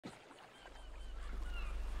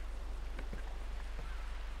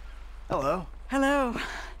Hello. Hello.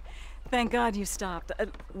 Thank God you stopped.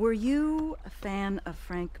 Were you a fan of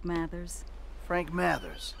Frank Mathers? Frank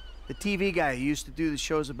Mathers. The TV guy who used to do the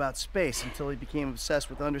shows about space until he became obsessed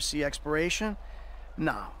with undersea exploration?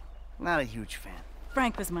 No, not a huge fan.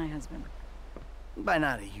 Frank was my husband. By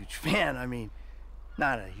not a huge fan, I mean,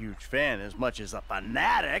 not a huge fan as much as a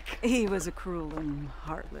fanatic. He was a cruel and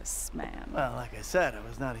heartless man. Well, like I said, I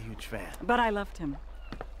was not a huge fan. But I loved him.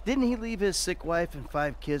 Didn't he leave his sick wife and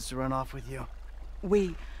 5 kids to run off with you?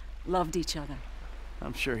 We loved each other.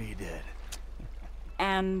 I'm sure he did.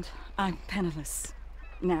 And I'm penniless.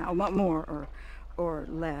 Now, more or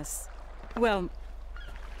less. Well,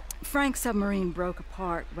 Frank's submarine broke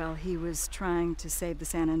apart while he was trying to save the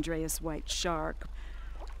San Andreas white shark.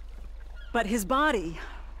 But his body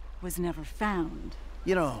was never found.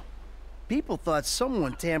 You know, people thought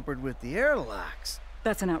someone tampered with the airlocks.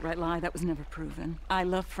 That's an outright lie. That was never proven. I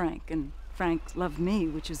love Frank, and Frank loved me,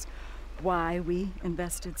 which is why we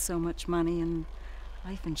invested so much money in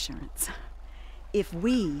life insurance. If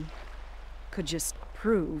we could just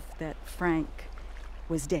prove that Frank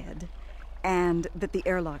was dead, and that the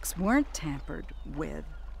airlocks weren't tampered with,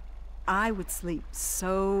 I would sleep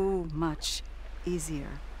so much easier.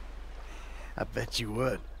 I bet you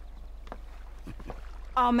would.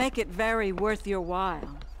 I'll make it very worth your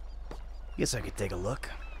while. Guess I could take a look.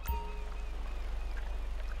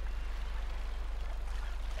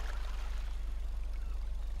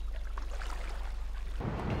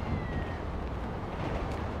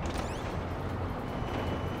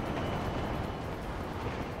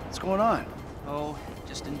 What's going on? Oh,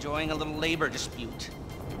 just enjoying a little labor dispute.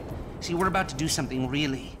 See, we're about to do something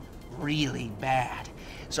really, really bad.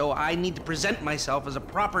 So I need to present myself as a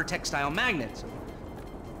proper textile magnet.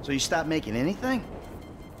 So you stopped making anything?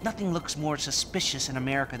 Nothing looks more suspicious in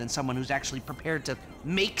America than someone who's actually prepared to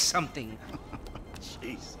make something.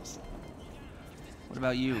 Jesus. What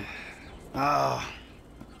about you? Oh,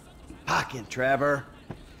 pocket, Trevor.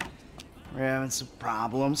 We're having some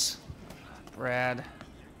problems. Brad.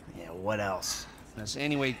 Yeah, what else? Yes,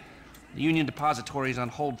 anyway, the Union Depository is on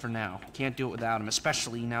hold for now. Can't do it without him,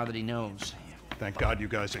 especially now that he knows. Thank God you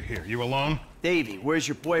guys are here. You alone? Davey, where's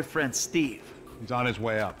your boyfriend, Steve? He's on his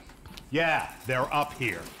way up. Yeah, they're up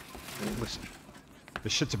here. Listen,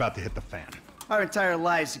 this shit's about to hit the fan. Our entire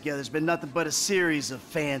lives together has been nothing but a series of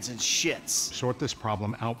fans and shits. Sort this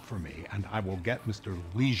problem out for me, and I will get Mr.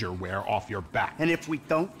 Leisureware off your back. And if we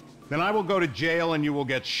don't? Then I will go to jail and you will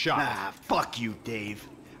get shot. Ah, fuck you, Dave.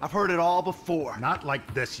 I've heard it all before. Not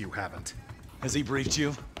like this, you haven't. Has he briefed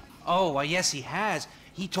you? Oh, well, yes, he has.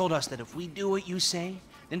 He told us that if we do what you say,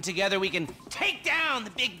 then together we can take down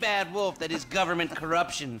the big bad wolf that is government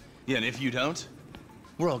corruption. Yeah, and if you don't,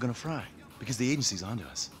 we're all gonna fry, because the agency's onto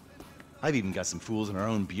us. I've even got some fools in our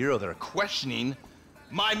own bureau that are questioning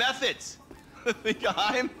my methods. Think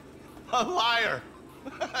I'm a liar,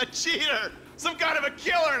 a cheater, some kind of a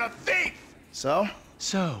killer and a thief! So?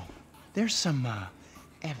 So, there's some,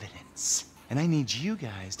 evidence. And I need you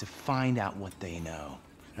guys to find out what they know.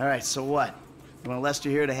 All right, so what? You want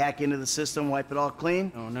Lester here to hack into the system, wipe it all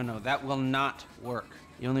clean? No, that will not work.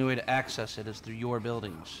 The only way to access it is through your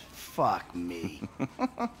buildings. Fuck me.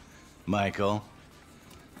 Michael,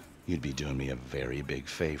 you'd be doing me a very big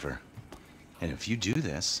favor. And if you do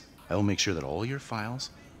this, I will make sure that all your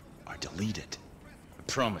files are deleted. I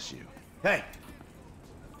promise you. Hey!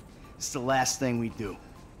 It's the last thing we do,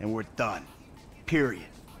 and we're done. Period.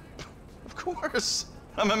 Of course.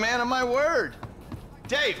 I'm a man of my word.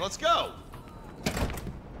 Dave, let's go.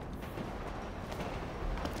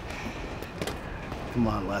 Come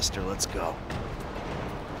on, Lester, let's go.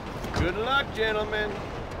 Good luck, gentlemen.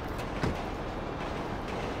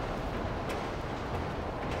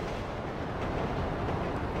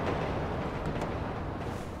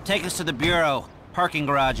 Take us to the Bureau. Parking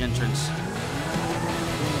garage entrance.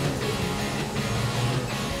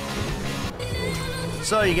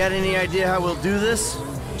 So, you got any idea how we'll do this?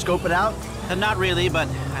 Scope it out? Not really, but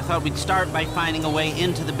I thought we'd start by finding a way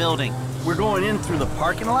into the building. We're going in through the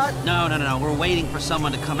parking lot? No. We're waiting for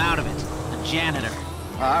someone to come out of it. A janitor.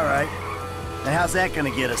 All right. And how's that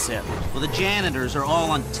gonna get us in? Well, the janitors are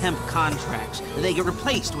all on temp contracts. They get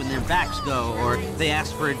replaced when their backs go, or they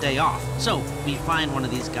ask for a day off. So, we find one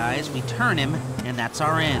of these guys, we turn him, and that's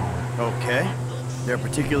our in. Okay. There a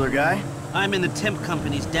particular guy? I'm in the temp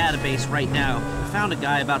company's database right now. I found a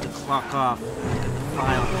guy about to clock off. Look at the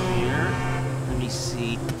file here. Let me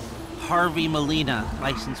see. Harvey Molina,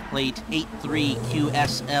 license plate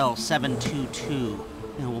 83QSL722.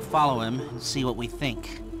 And we'll follow him and see what we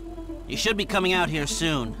think. You should be coming out here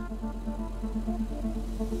soon.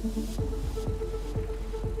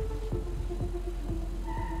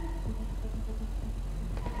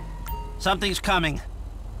 Something's coming.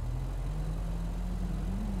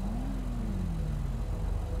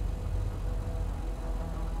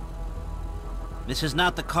 This is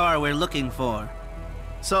not the car we're looking for.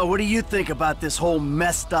 So what do you think about this whole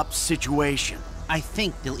messed up situation? I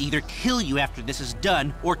think they'll either kill you after this is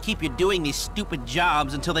done, or keep you doing these stupid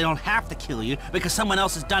jobs until they don't have to kill you because someone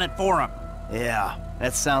else has done it for them. Yeah,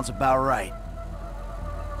 that sounds about right.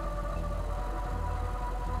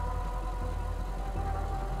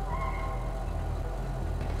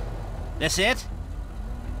 That's it?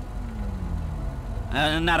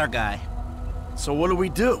 Not our guy. So what do we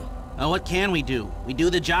do? What can we do? We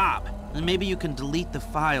do the job. And maybe you can delete the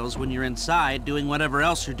files when you're inside doing whatever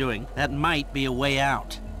else you're doing. That might be a way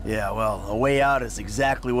out. Yeah, well, a way out is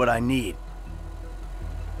exactly what I need.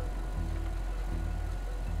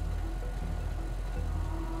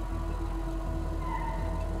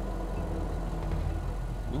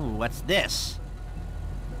 Ooh, what's this?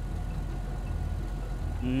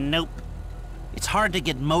 Nope. It's hard to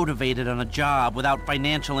get motivated on a job without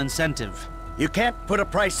financial incentive. You can't put a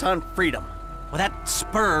price on freedom. Well, that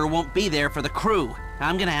spur won't be there for the crew.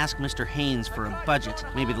 I'm gonna ask Mr. Haynes for a budget.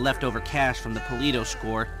 Maybe the leftover cash from the Polito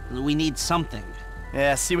score. We need something.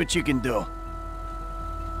 Yeah, see what you can do.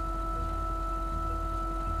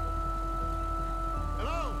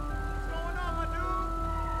 Hello? What's going on, my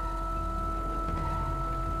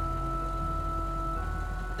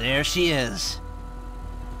dude? There she is.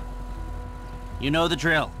 You know the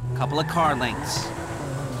drill. Couple of car lengths.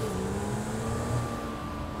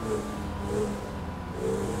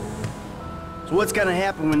 So what's gonna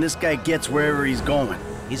happen when this guy gets wherever he's going?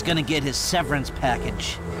 He's gonna get his severance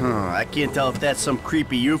package. I can't tell if that's some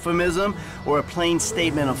creepy euphemism or a plain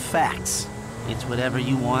statement of facts. It's whatever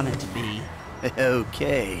you want it to be.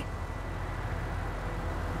 Okay.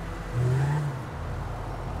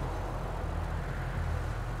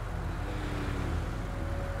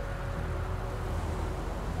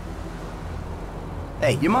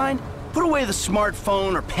 Hey, you mind? Put away the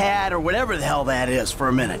smartphone or pad or whatever the hell that is for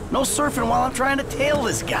a minute. No surfing while I'm trying to tail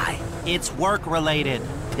this guy. It's work-related.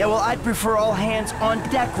 Yeah, well, I'd prefer all hands on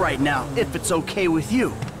deck right now, if it's okay with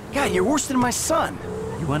you. God, you're worse than my son.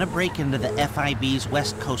 You want to break into the FIB's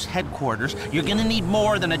West Coast headquarters, you're gonna need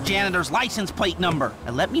more than a janitor's license plate number.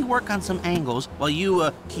 And let me work on some angles while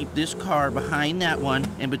you, keep this car behind that one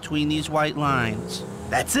and between these white lines.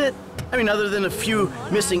 That's it. I mean, other than a few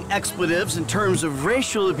missing expletives in terms of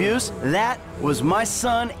racial abuse, that was my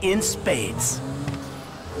son in spades.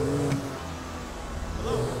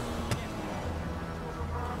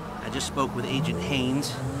 I just spoke with Agent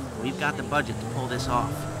Haynes. We've got the budget to pull this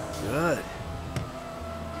off. Good.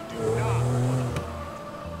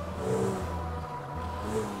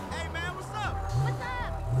 Hey, man, what's up?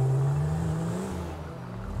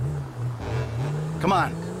 Come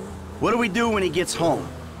on. What do we do when he gets home?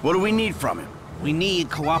 What do we need from him? We need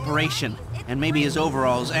cooperation, and maybe his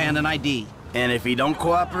overalls and an ID. And if he don't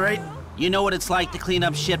cooperate? You know what it's like to clean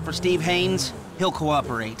up shit for Steve Haynes? He'll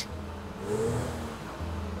cooperate.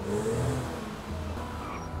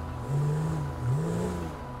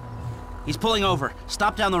 He's pulling over.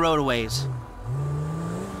 Stop down the road a ways.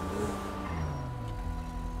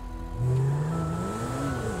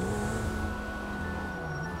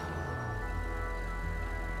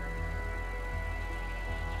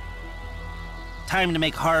 Time to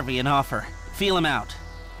make Harvey an offer. Feel him out.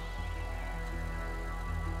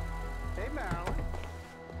 Hey, Marilyn.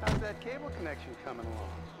 How's that cable connection coming along?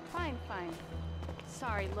 Fine, fine.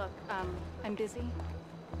 Sorry, look, I'm busy.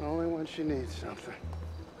 Only when she needs something.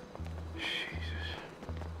 Jesus.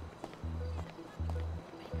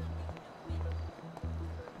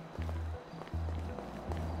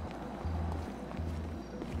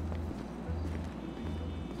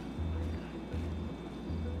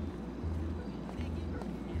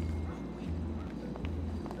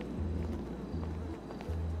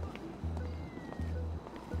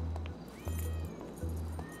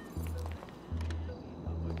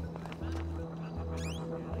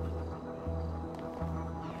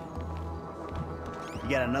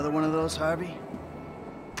 You got another one of those, Harvey?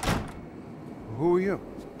 Who are you?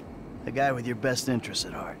 The guy with your best interests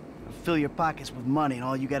at heart. I'll fill your pockets with money and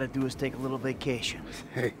all you gotta do is take a little vacation.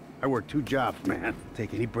 Hey, I work 2 jobs, man.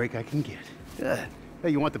 Take any break I can get. Good. Hey,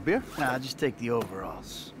 you want the beer? Nah, just take the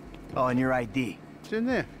overalls. Oh, and your ID. It's in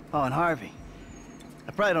there. Oh, and Harvey,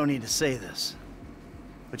 I probably don't need to say this,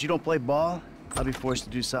 but you don't play ball, I'll be forced to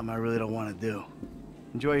do something I really don't want to do.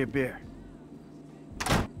 Enjoy your beer.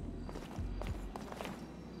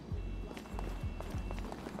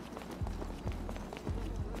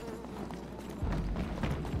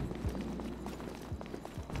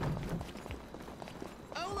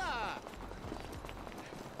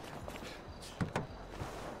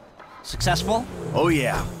 Successful? Oh,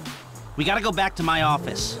 yeah. We gotta go back to my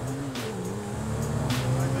office.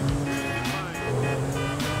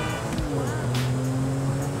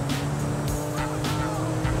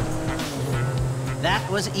 That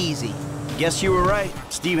was easy. Guess you were right.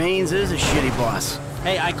 Steve Haynes is a shitty boss.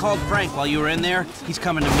 Hey, I called Frank while you were in there. He's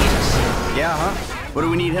coming to meet us. Yeah, huh? What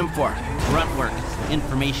do we need him for? Grunt work.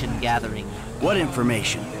 Information gathering. What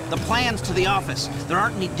information? The plans to the office. There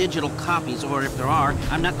aren't any digital copies, or if there are,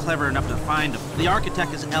 I'm not clever enough to find them. The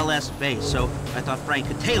architect is LS based, so I thought Frank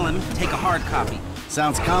could tail him, take a hard copy.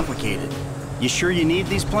 Sounds complicated. You sure you need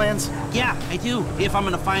these plans? Yeah, I do. If I'm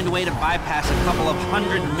gonna find a way to bypass a couple of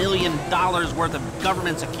 $100 million worth of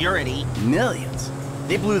government security. Millions?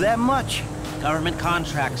 They blew that much? Government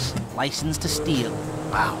contracts, license to steal.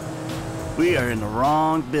 Wow. We are in the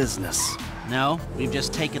wrong business. No, we've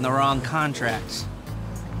just taken the wrong contracts.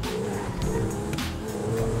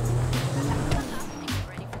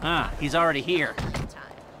 Ah, he's already here.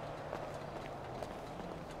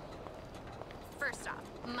 First off,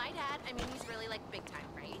 my dad, I mean, he's really like big time,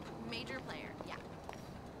 right? Major player, yeah.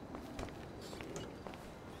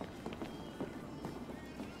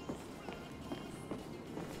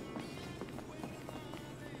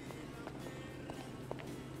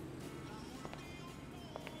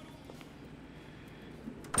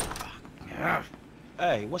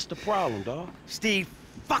 Hey, what's the problem, dawg? Steve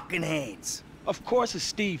fucking Haynes. Of course it's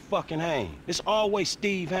Steve fucking Haynes. It's always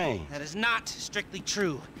Steve Haynes. That is not strictly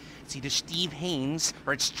true. It's either Steve Haynes,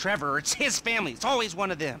 or it's Trevor, or it's his family. It's always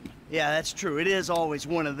one of them. Yeah, that's true. It is always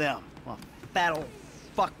one of them. A fat old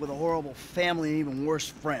fuck with a horrible family and even worse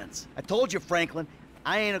friends. I told you, Franklin,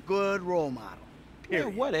 I ain't a good role model. Period.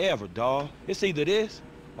 Yeah, whatever, dawg. It's either this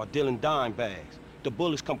or dealing dime bags. The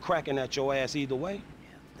bullets come cracking at your ass either way.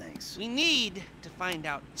 Yeah, thanks. We need to find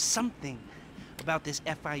out something about this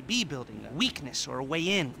FIB building, a weakness or a way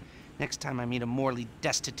in. Next time I meet a morally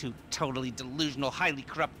destitute, totally delusional, highly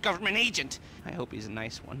corrupt government agent, I hope he's a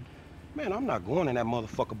nice one. Man, I'm not going in that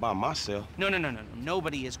motherfucker by myself. No.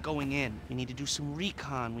 Nobody is going in. We need to do some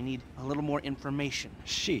recon. We need a little more information.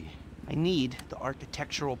 Shit. I need the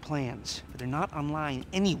architectural plans, but they're not online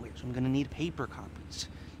anywhere, so I'm gonna need paper copies.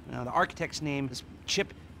 Now, the architect's name is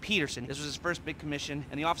Chip Peterson. This was his first big commission,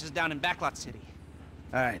 and the office is down in Backlot City.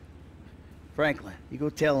 All right. Franklin, you go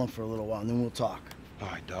tail him for a little while, and then we'll talk. All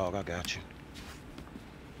right, dawg, I got you.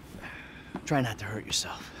 Try not to hurt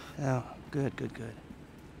yourself. Oh, good.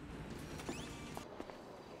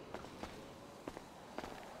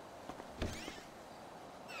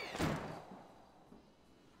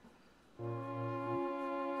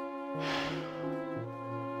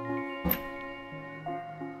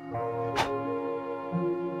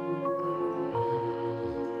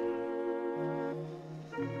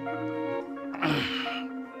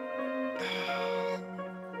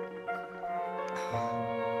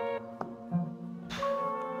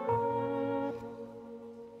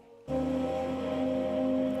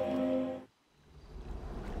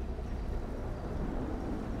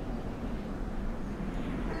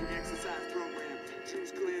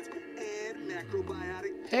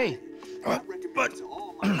 Hey.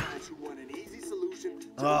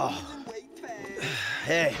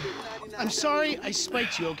 Hey. I'm sorry I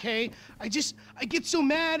spiked you, okay? I get so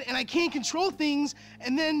mad and I can't control things,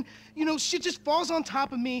 and then, you know, shit just falls on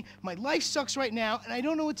top of me. My life sucks right now, and I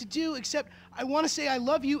don't know what to do except I want to say I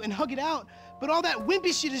love you and hug it out, but all that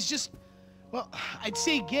wimpy shit is just, well, I'd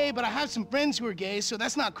say gay, but I have some friends who are gay, so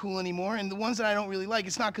that's not cool anymore, and the ones that I don't really like,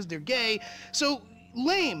 it's not because they're gay, so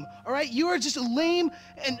lame, all right? You are just a lame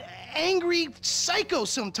and angry psycho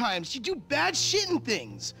sometimes. You do bad shit and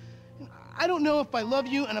things. I don't know if I love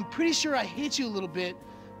you, and I'm pretty sure I hate you a little bit,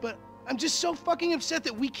 but I'm just so fucking upset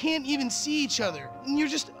that we can't even see each other. And you're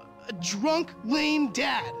just a drunk, lame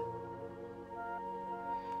dad.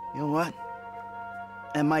 You know what?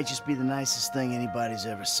 That might just be the nicest thing anybody's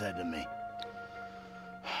ever said to me.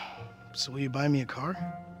 So will you buy me a car?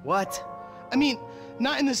 What? I mean,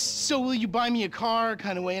 not in the so will you buy me a car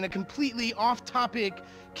kind of way, in a completely off-topic,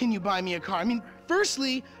 can you buy me a car? I mean,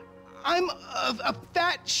 firstly, I'm a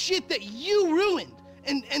fat shit that you ruined.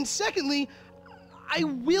 And secondly, I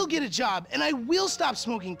will get a job, and I will stop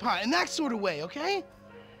smoking pot, in that sort of way, okay?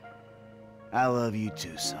 I love you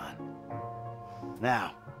too, son.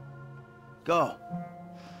 Now, go.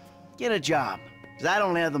 Get a job, because I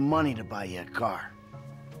don't have the money to buy you a car.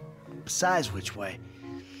 Besides which way,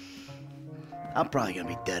 I'm probably gonna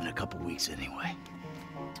be dead in a couple weeks anyway.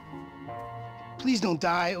 Please don't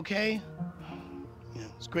die, okay? Yeah,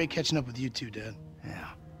 it's great catching up with you too, Dad. Yeah.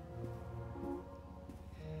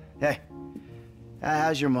 Hey,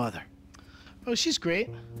 how's your mother? Oh, she's great.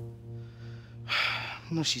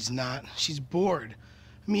 No, she's not. She's bored.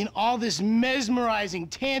 I mean, all this mesmerizing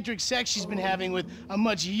tantric sex she's been having with a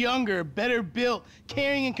much younger, better built,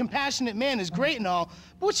 caring and compassionate man is great and all,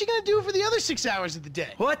 but what's she gonna do for the other 6 hours of the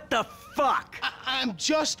day? What the fuck? I'm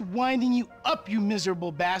just winding you up, you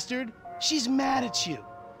miserable bastard. She's mad at you.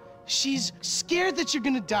 She's scared that you're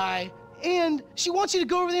gonna die, and she wants you to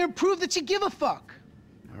go over there and prove that you give a fuck.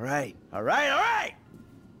 All right. I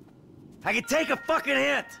can take a fucking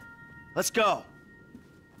hint. Let's go.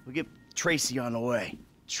 We'll get Tracy on the way.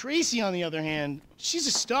 Tracy, on the other hand, she's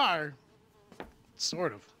a star.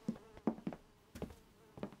 Sort of.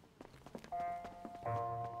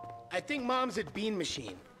 I think Mom's at Bean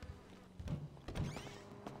Machine.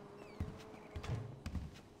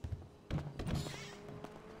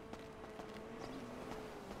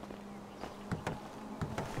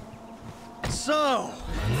 So,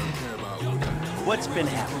 what's been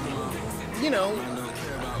happening? You know,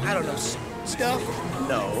 I don't know, stuff?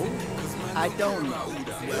 No, I don't know.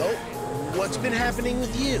 Well, what's been happening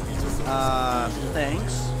with you?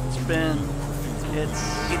 Thanks.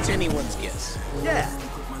 It's anyone's guess. Yeah,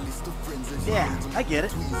 I get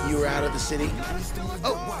it. You were out of the city?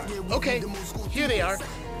 Oh, okay. Here they are.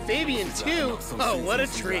 Fabian, too. Oh, what a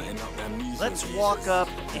treat. Let's walk up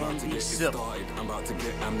and be civil.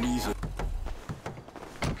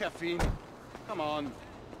 Caffeine. Come on.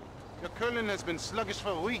 Your curling has been sluggish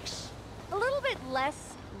for weeks. A little bit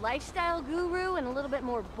less lifestyle guru and a little bit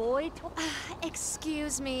more boy.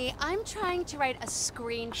 Excuse me, I'm trying to write a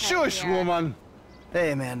screenplay. Shush, here. woman.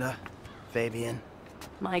 Hey, Amanda. Fabian.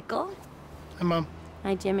 Michael? Hi, Mom.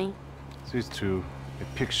 Hi, Jimmy. This is true. A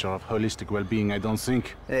picture of holistic well-being, I don't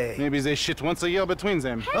think. Hey. Maybe they shit once a year between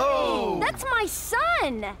them. Hey, Oh! that's my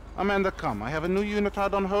son! Amanda, come. I have a new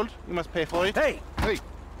unitard on hold. You must pay for it. Hey, Hey.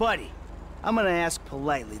 buddy. I'm gonna ask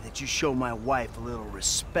politely that you show my wife a little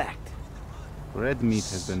respect. Red meat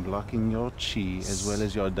has been blocking your chi as well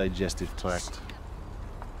as your digestive tract.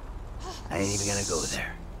 I ain't even gonna go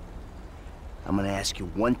there. I'm gonna ask you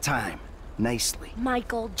one time, nicely.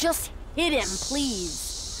 Michael, just hit him,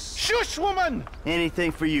 please. Shush, woman!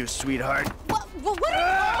 Anything for you, sweetheart. What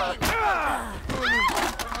are you doing?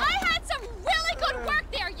 I had some really good work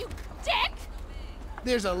there, you dick!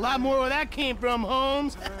 There's a lot more where that came from,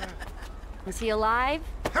 Holmes. Is he alive?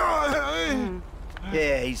 Yeah,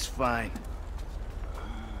 he's fine.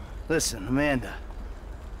 Listen, Amanda.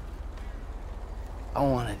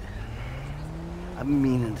 I'm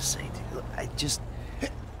meaning to say to you, look,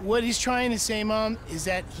 What he's trying to say, Mom, is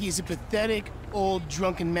that he's a pathetic, old,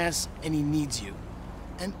 drunken mess, and he needs you.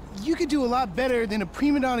 And you could do a lot better than a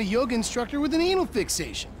prima donna yoga instructor with an anal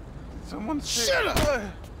fixation. Someone Shut up!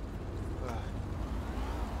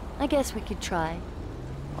 I guess we could try.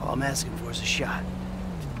 all I'm asking for is a shot.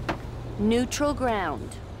 Neutral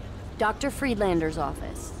ground. Dr. Friedlander's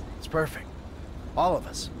office. It's perfect. All of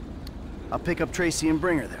us. I'll pick up Tracy and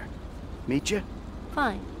bring her there. Meet you?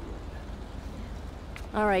 Fine.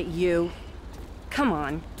 All right, you. Come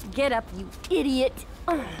on, get up, you idiot.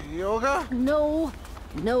 Yoga? No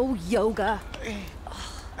yoga.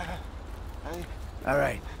 All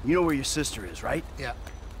right. You know where your sister is, right? Yeah.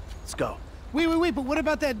 Let's go. Wait, but what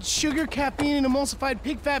about that sugar, caffeine, and emulsified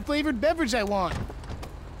pig fat flavored beverage I want?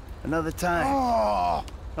 Another time. Oh!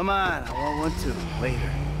 Come on, I want one too.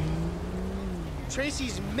 Later.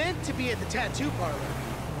 Tracy's meant to be at the tattoo parlor.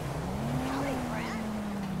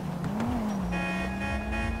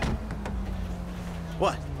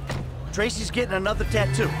 What? Tracy's getting another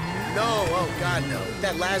tattoo. No, oh God, no.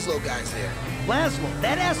 That Laszlo guy's there. Laszlo,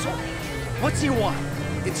 that asshole. What's he want?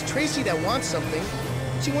 It's Tracy that wants something.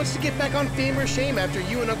 She wants to get back on Fame or Shame after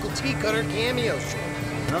you and Uncle T cut her cameo short.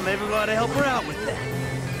 Well, maybe we ought to help her out with that.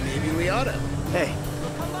 Maybe we oughta. Hey,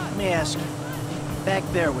 let me ask you. Back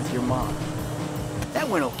there with your mom. That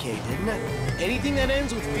went okay, didn't it? Anything that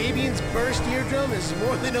ends with Fabian's burst eardrum is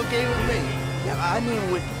more than okay with me. Yeah, I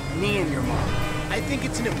mean with me and your mom. I think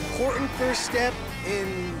it's an important first step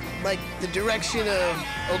in, like, the direction of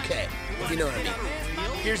okay. You know what I mean.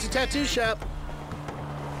 Here's the tattoo shop.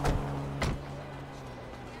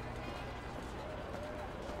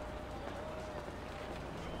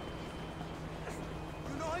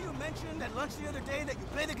 You know how you mentioned at lunch the other day that you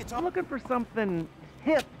play the guitar? I'm looking for something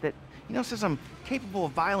hip that, says I'm capable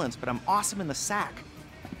of violence, but I'm awesome in the sack.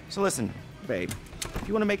 So listen, babe, if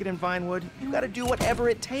you want to make it in Vinewood, you gotta do whatever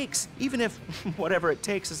it takes. Even if whatever it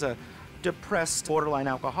takes is a depressed borderline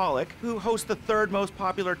alcoholic who hosts the third most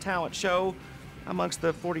popular talent show amongst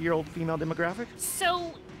the 40-year-old female demographic.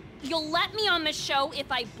 So, You'll let me on the show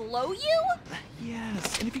if I blow you?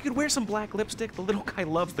 Yes, and if you could wear some black lipstick, the little guy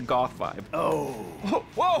loves the goth vibe. Oh.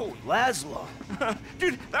 Whoa! Laszlo.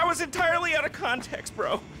 Dude, that was entirely out of context,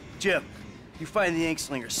 bro. Jim, you find the ink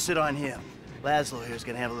slinger, sit on him. Laszlo here's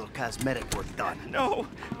gonna have a little cosmetic work done. No,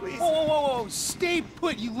 please. Whoa, whoa, whoa, whoa. Stay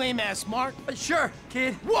put, you lame-ass Mark. Sure,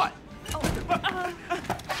 kid. What?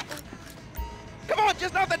 Come on,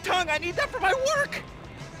 just not the tongue. I need that for my work.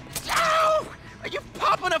 Ow! Are you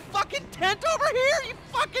popping a fucking tent over here, you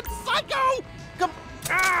fucking psycho? Come,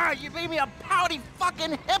 you made me a pouty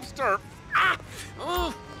fucking hipster. Ow!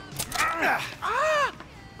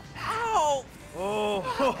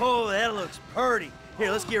 Oh, that looks purty.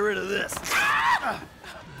 Here, let's get rid of this.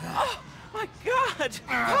 Oh my God,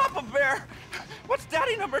 Papa Bear, what's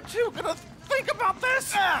Daddy number 2 gonna think about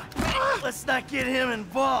this? Let's not get him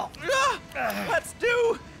involved. Let's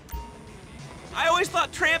do. I always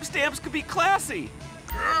thought tramp stamps could be classy.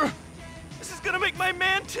 This is gonna make my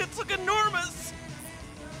man tits look enormous.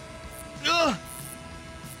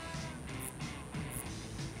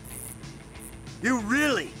 You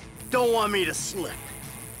really don't want me to slip.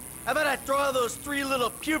 How about I draw those 3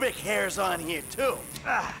 little pubic hairs on here, too?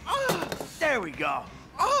 There we go.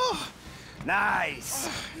 Oh, Nice.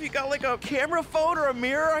 you got like a camera phone or a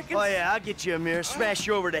mirror I can... Oh, yeah, I'll get you a mirror, smash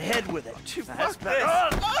you over the head with it. Dude, That's fuck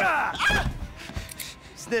better. this.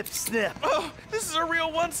 Snip, snip. Oh, this is a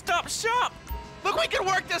real one-stop shop. Look, we can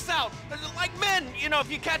work this out. Like men, you know,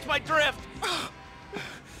 if you catch my drift. Oh,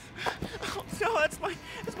 no, that's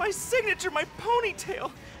my signature, my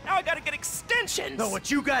ponytail. Now I gotta get extensions. No, what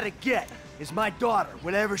you gotta get is my daughter,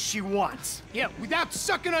 whatever she wants. Yeah, without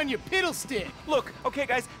sucking on your piddle stick. Look, okay,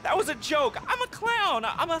 guys, that was a joke. I'm a clown.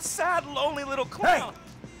 I'm a sad, lonely little clown. Hey,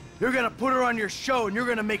 you're gonna put her on your show and you're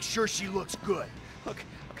gonna make sure she looks good. Look,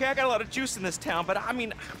 okay, I got a lot of juice in this town, but I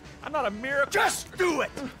mean, I'm not a miracle. Just do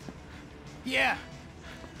it! Yeah.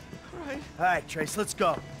 All right. All right, Trace, let's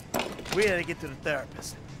go. We gotta get to the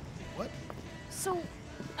therapist. What? So,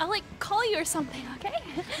 I'll like call you or something, okay?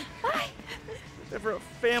 Bye. If ever a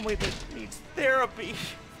family that needs therapy.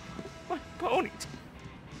 My ponytail.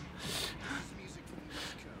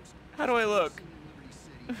 How do I look?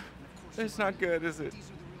 It's not good, is it?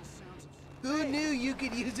 Who knew you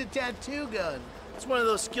could use a tattoo gun? It's one of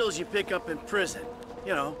those skills you pick up in prison.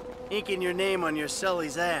 You know, inking your name on your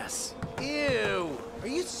cellie's ass. Ew. Are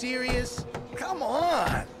you serious? Come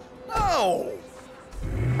on. No.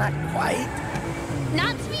 Not quite.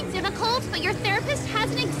 Not to be difficult, but your therapist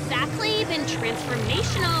hasn't exactly been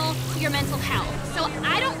transformational to your mental health. So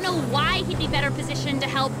I don't know why he'd be better positioned to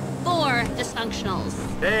help 4 dysfunctionals.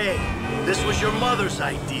 Hey, this was your mother's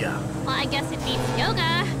idea. Well, I guess it beats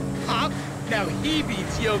yoga. Huh? Now he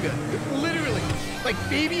beats yoga. Literally. Like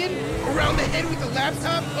Fabian? Around the head with the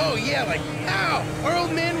laptop? Oh yeah, like ow! Our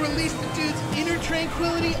old man released the dude's inner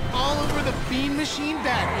tranquility all over the bean machine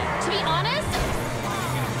back. To be honest,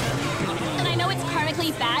 and I know it's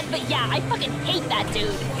karmically bad, but yeah, I fucking hate that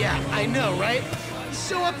dude. Yeah, I know, right? He's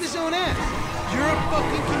so up his own ass. You're a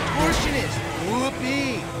fucking contortionist.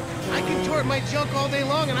 Whoopee. I contort my junk all day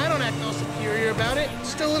long and I don't act all superior about it.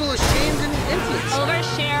 Just a little ashamed and envious.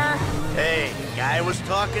 Overshare. Hey, guy was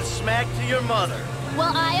talking smack to your mother.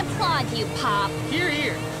 Well, I applaud you, Pop.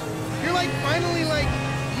 Here. You're like finally like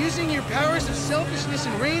using your powers of selfishness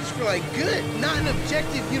and rage for like good. Not an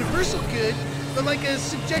objective universal good, but like a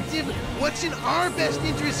subjective what's in our best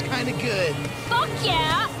interest kind of good. Fuck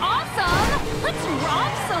yeah, awesome. Let's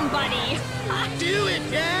rob somebody. Do it,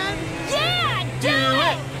 Dad. Yeah, do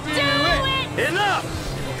it. Enough,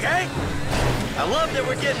 okay? I love that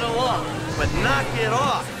we're getting along, but knock it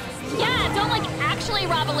off. Yeah, don't like actually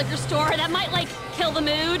rob a liquor store. That might like kill the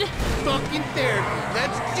mood. Fucking therapy.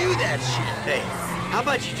 Let's do that shit. Hey, how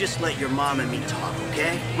about you just let your mom and me talk,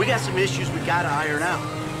 okay? We got some issues we gotta iron out.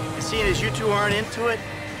 And seeing as you two aren't into it,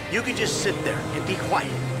 you can just sit there and be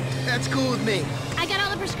quiet. That's cool with me. I got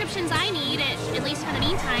all the prescriptions I need, at least for the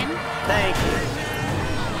meantime. Thank you.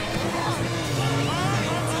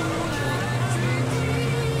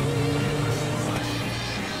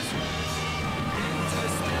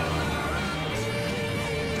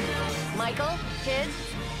 Michael, kids,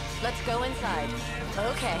 let's go inside.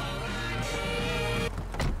 Okay.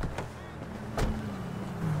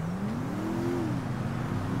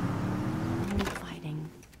 Fighting.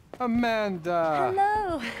 Amanda!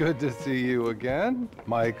 Hello! Good to see you again.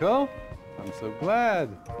 Michael, I'm so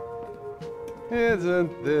glad.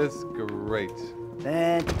 Isn't this great?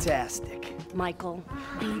 Fantastic. Michael,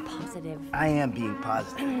 be positive. I am being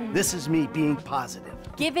positive. This is me being positive.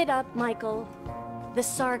 Give it up, Michael. The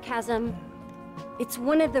sarcasm, it's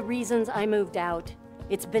one of the reasons I moved out.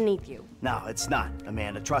 It's beneath you. No, it's not,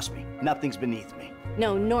 Amanda. Trust me. Nothing's beneath me.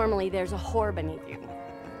 No, normally there's a whore beneath you.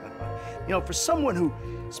 You know, for someone who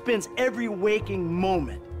spends every waking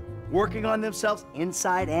moment working on themselves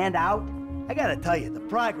inside and out, I gotta tell you, the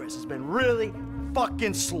progress has been really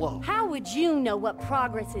fucking slow. How would you know what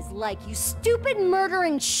progress is like, you stupid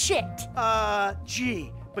murdering shit?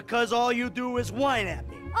 Gee, because all you do is whine at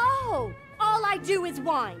me. Oh, all I do is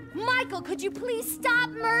whine. Michael, could you please stop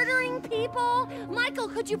murdering people? Michael,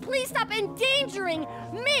 could you please stop endangering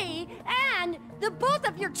me and the both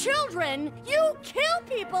of your children? You kill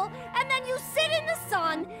people and then you sit in the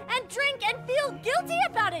sun and drink and feel guilty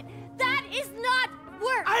about it. That is not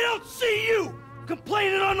work. I don't see you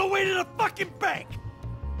complaining on the way to the fucking bank.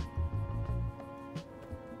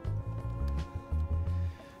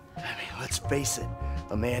 I mean, let's face it,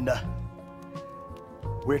 Amanda.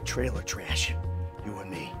 We're trailer trash, you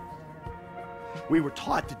and me. We were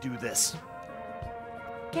taught to do this.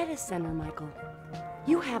 Get a center, Michael.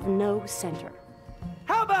 You have no center.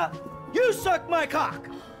 How about you suck my cock?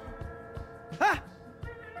 Huh?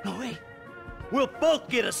 No, wait. We'll both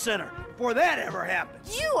get a center before that ever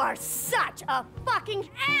happens. You are such a fucking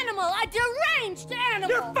animal, a deranged animal.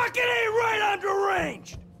 You're fucking ain't right on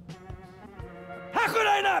deranged. How could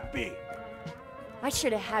I not be? I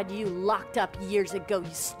should have had you locked up years ago,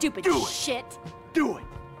 you stupid shit. Do it.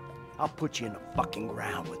 I'll put you in the fucking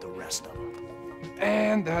ground with the rest of them.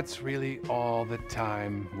 And that's really all the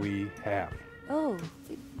time we have. Oh,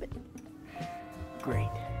 great.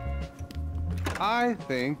 I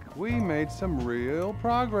think we made some real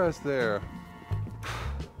progress there.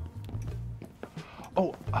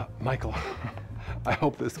 Oh, Michael, I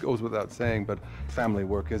hope this goes without saying, but family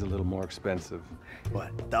work is a little more expensive.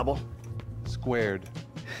 What, double? Squared.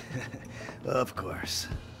 Of course.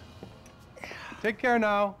 Take care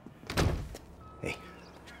now. Hey,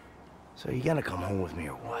 so you gonna come home with me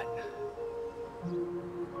or what?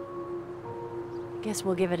 Guess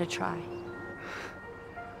we'll give it a try.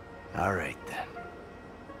 All right, then.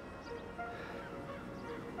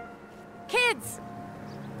 Kids!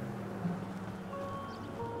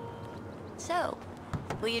 So,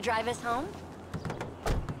 will you drive us home?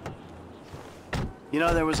 You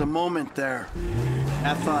know, there was a moment there.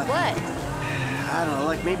 I thought... What? I don't know,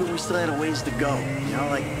 like maybe we still had a ways to go. You know,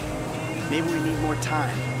 like maybe we need more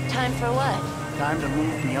time. Time for what? Time to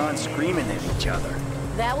move beyond screaming at each other.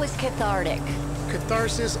 That was cathartic.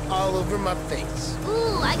 Catharsis all over my face.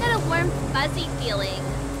 Ooh, I got a warm, fuzzy feeling.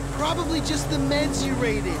 Probably just the meds you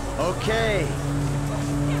raided. Okay.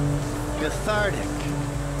 Cathartic.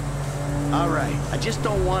 All right, I just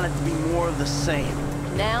don't want it to be more of the same.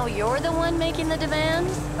 Now you're the one making the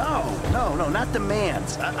demands? No, not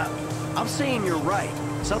demands. I'm saying you're right.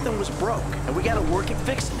 Something was broke, and we gotta work at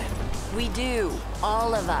fixing it. We do,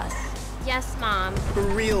 all of us. Yes, Mom. For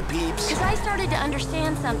real, peeps. Because I started to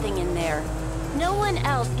understand something in there. No one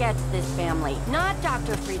else gets this family. Not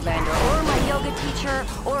Dr. Friedlander, or my yoga teacher,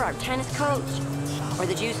 or our tennis coach, or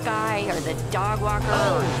the juice guy, or the dog walker.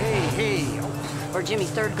 Oh, hey. Or Jimmy's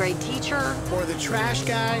third grade teacher. Or the trash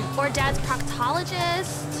guy. Or Dad's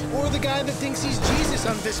proctologist. Or the guy that thinks he's Jesus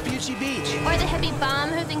on Vespucci Beach. Or the hippie bum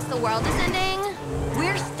who thinks the world is ending.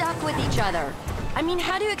 We're stuck with each other. I mean,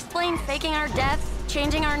 how do you explain faking our deaths,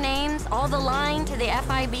 changing our names, all the lying to the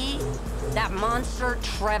FIB? That monster,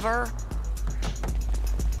 Trevor?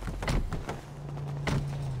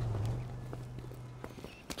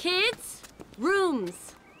 Kids, rooms.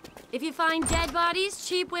 If you find dead bodies,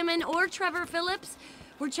 cheap women, or Trevor Philips,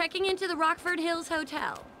 we're checking into the Rockford Hills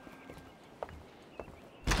Hotel.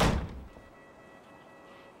 I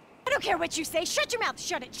don't care what you say. Shut your mouth.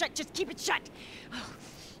 Shut it. Just keep it shut. Oh,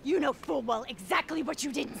 you know full well exactly what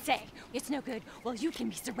you didn't say. It's no good. Well, you can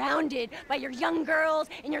be surrounded by your young girls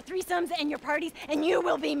and your threesomes and your parties, and you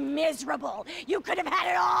will be miserable. You could have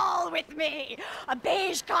had it all with me. A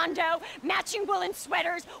beige condo, matching woolen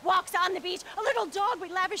sweaters, walks on the beach, a little dog we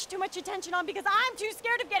lavish too much attention on because I'm too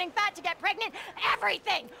scared of getting fat to get pregnant.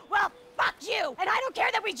 Everything. Well, fuck you. And I don't care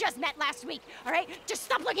that we just met last week, all right? Just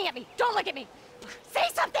stop looking at me. Don't look at me. Say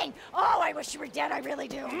something. Oh, I wish you were dead. I really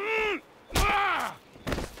do.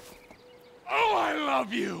 Oh, I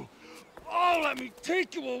love you! Oh, let me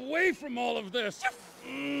take you away from all of this!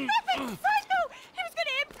 You flipping psycho! He was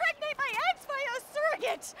gonna impregnate my ex by a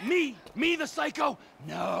surrogate! Me the psycho?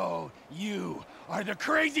 No, you are the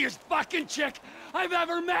craziest fucking chick I've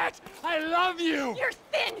ever met! I love you! You're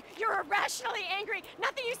thin! You're irrationally angry!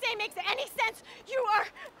 Nothing you say makes any sense! You are...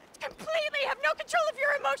 completely have no control of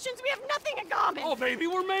your emotions! We have nothing in common! Oh, baby,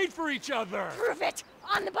 we're made for each other! Prove it!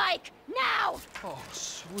 On the bike! Now! Oh,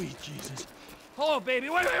 sweet Jesus. Oh, baby,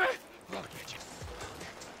 wait! Look at you.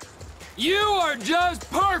 You are just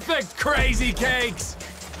perfect, Crazy Cakes!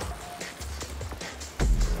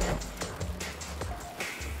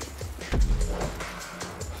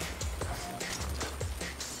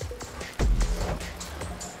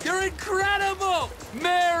 You're incredible!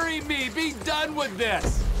 Marry me! Be done with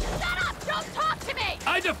this! Shut up! Don't talk to me!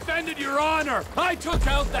 I defended your honor! I took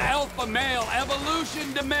out the alpha male!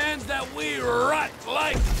 Evolution demands that we rut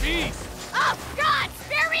like beasts! Oh, God!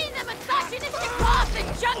 Spare me the misogynistic law of the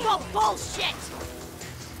jungle bullshit!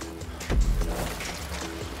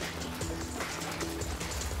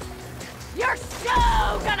 You're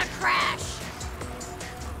so gonna crash!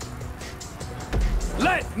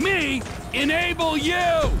 Let me enable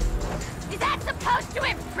you! Is that supposed to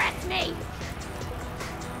impress me?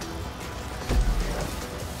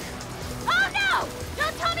 Oh no!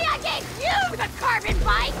 Don't tell me I gave you the carbon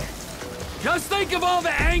bike! Just think of all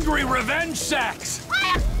the angry revenge sex!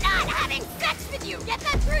 I am not having sex with you! Get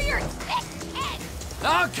that through your thick head!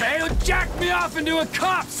 Okay, well, jack me off into a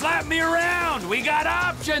cup, slap me around! We got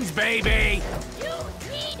options, baby! You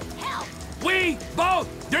need help! We both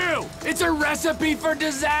do! It's a recipe for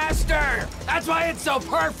disaster! That's why it's so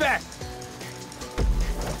perfect!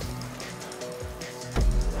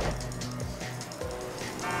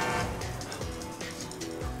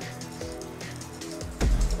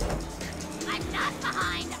 I'm not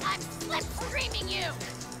behind! I'm slipstreaming you!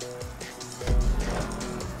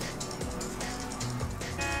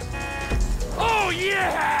 Oh,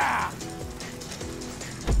 yeah!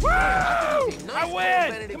 Woo! I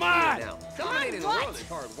win! Come on! Dominating the world is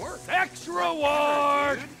hard work. X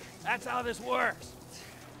reward! That's how this works.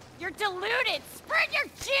 You're deluded! Spread your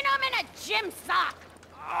genome in a gym sock!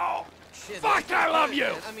 Oh, Shit, fuck, that's I love fun, you!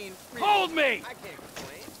 man. I mean, really, Hold me! I can't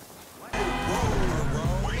complain.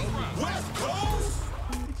 West Coast?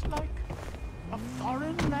 It's like a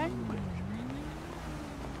foreign language.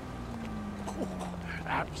 Oh,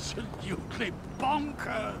 absolutely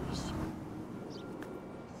bonkers.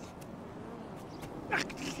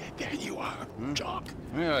 There you are, Jock.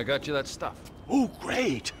 Yeah, I got you that stuff. Oh,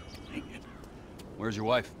 great. Where's your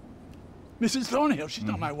wife? Mrs. Thornhill, she's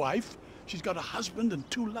not my wife. She's got a husband and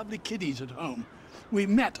 2 lovely kiddies at home. We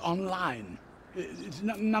met online. It's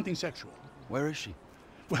nothing sexual. Where is she?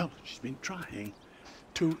 Well, she's been trying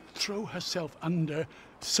to throw herself under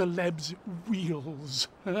celebs' wheels.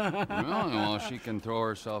 Well, she can throw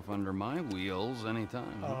herself under my wheels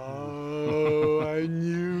anytime. Oh, I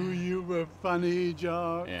knew you were funny,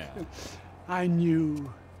 Jock. Yeah. I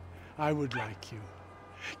knew I would like you.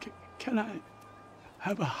 Can I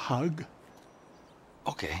have a hug?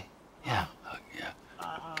 Okay. Yeah. Yeah.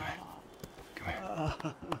 Come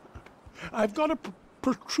here. I've got a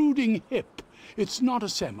protruding hip. It's not a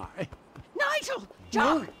semi. Nigel!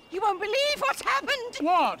 Jock! You won't believe what's happened!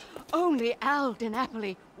 What? Only Al Di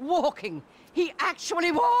Napoli walking. He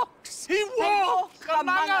actually walks! He walks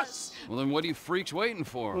among us! Well, then what are you freaks waiting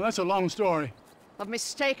for? Well, that's a long story. Of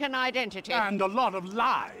mistaken identity. And a lot of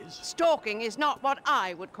lies. Stalking is not what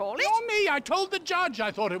I would call it. Not me. I told the judge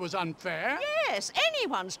I thought it was unfair. Yes,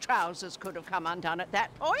 anyone's trousers could have come undone at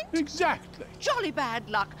that point. Exactly. Jolly bad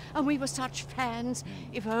luck, and we were such fans.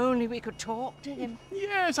 If only we could talk to him.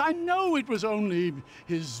 Yes, I know it was only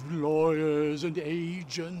his lawyers and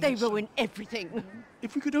agents. They ruin everything.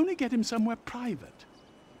 If we could only get him somewhere private.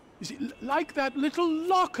 You see, like that little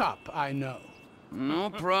lockup I know. No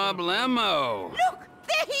problemo. Look,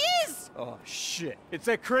 there he is! Oh, shit. It's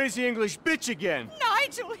that crazy English bitch again.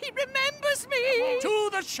 Nigel, he remembers me! To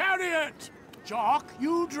the chariot! Jock,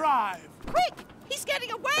 you drive. Quick, he's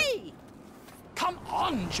getting away! Come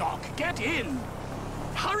on, Jock, get in.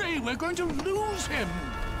 Hurry, we're going to lose him.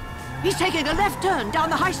 He's taking a left turn down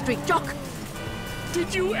the high street, Jock.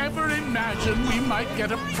 Did you ever imagine we might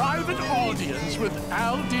get a private audience with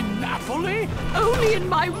Al Di Napoli? Only in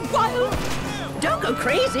my wild... Don't go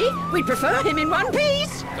crazy. We'd prefer him in one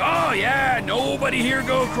piece. Oh, yeah, nobody here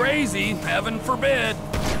go crazy. Heaven forbid.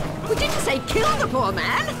 We didn't say kill the poor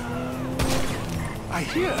man. I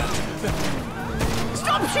hear that...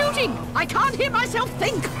 Stop shooting! I can't hear myself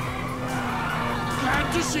think.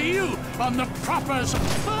 Glad to see you on the proper...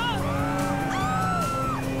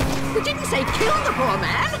 We didn't say kill the poor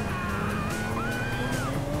man.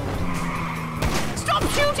 Stop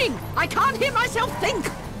shooting! I can't hear myself think.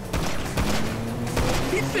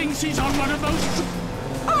 He thinks he's on one of those...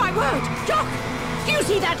 Oh, my word! Doc! Do you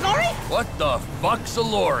see that lorry? What the fuck's a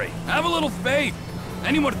lorry? Have a little faith.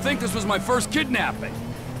 Anyone would think this was my first kidnapping.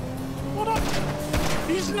 What a...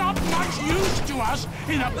 He's not much use to us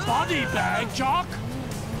in a body bag, Jock.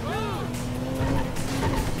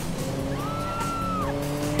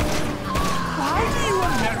 Why do you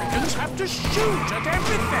Americans just have to shoot at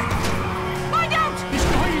everything. Find out! He's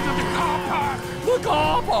going into the car park. The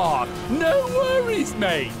car park! No worries,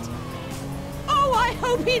 mate. Oh, I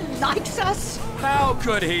hope he likes us. How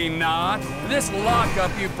could he not? This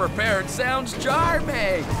lockup you prepared sounds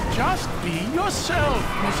charming. Just be yourself,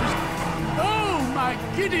 Mrs. Oh, my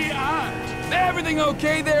giddy aunt. Everything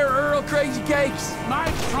okay there, Earl Crazy Cakes? My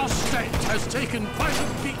prostate has taken quite a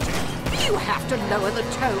beating. You have to lower the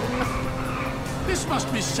tone. This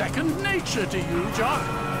must be second nature to you, Jock.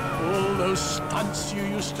 All those stunts you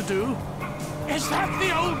used to do. Is that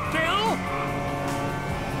the old Bill?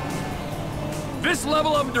 This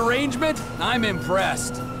level of derangement, I'm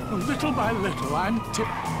impressed. Little by little, I'm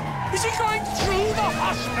Is he going through the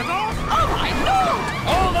hospital? Oh, my Lord!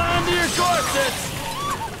 Hold on to your corsets!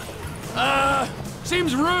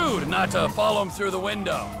 Seems rude not to follow him through the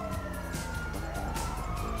window.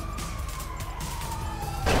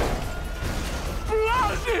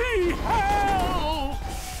 Bloody hell!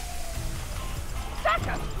 Such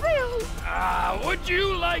a thrill! Would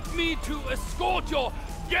you like me to escort your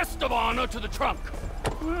guest of honor to the trunk?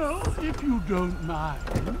 Well, if you don't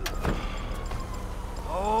mind.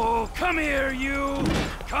 Oh, come here, you!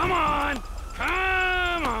 Come on!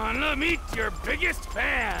 Come on! Let me meet your biggest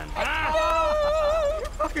fan, huh? Oh,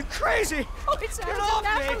 you're fucking crazy! Oh, it sounds so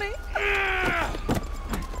naturally.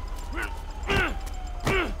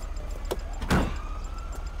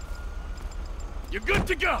 You're good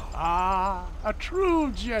to go. Ah, a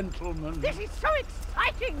true gentleman. This is so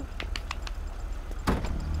exciting.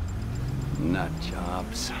 Nut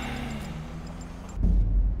jobs.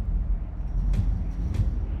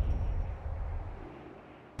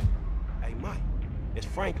 Hey, Mike. It's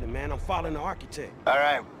Franklin, man. I'm following the architect. All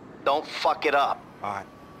right. Don't fuck it up. All right.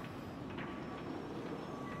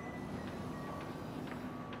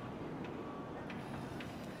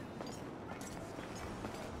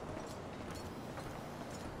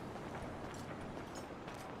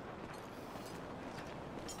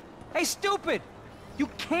 Hey, stupid! You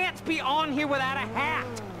can't be on here without a hat!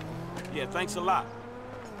 Yeah, thanks a lot.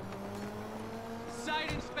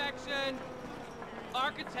 Site inspection.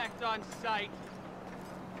 Architect on site.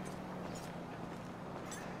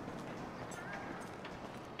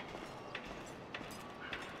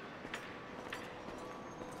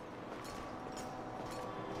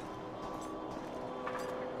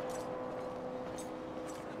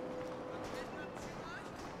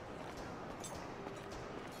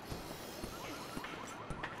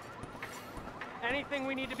 Anything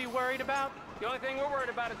we need to be worried about? The only thing we're worried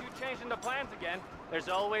about is you changing the plans again. There's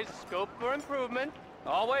always scope for improvement.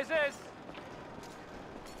 Always is.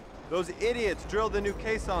 Those idiots drilled the new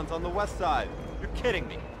caissons on the west side. You're kidding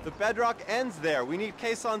me. The bedrock ends there. We need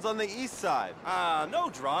caissons on the east side. No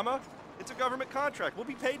drama. It's a government contract. We'll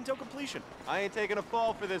be paid until completion. I ain't taking a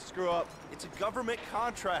fall for this screw-up. It's a government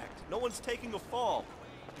contract. No one's taking a fall.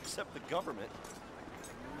 Except the government.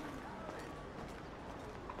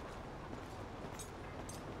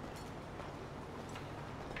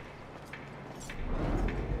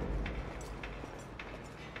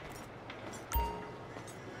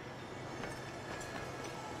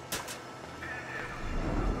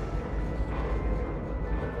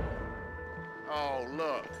 Oh,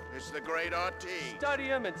 look, it's the great RT. Study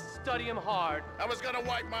him and study him hard. I was gonna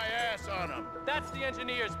wipe my ass on him. That's the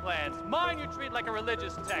engineer's plans. Mine you treat like a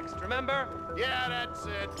religious text, remember? Yeah, that's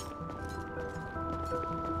it.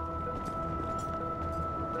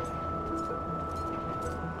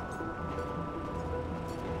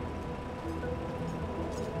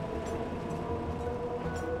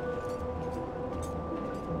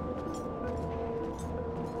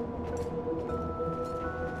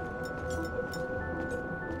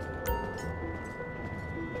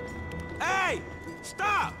 Hey!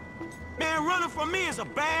 Stop! Man, running from me is a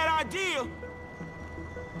bad idea.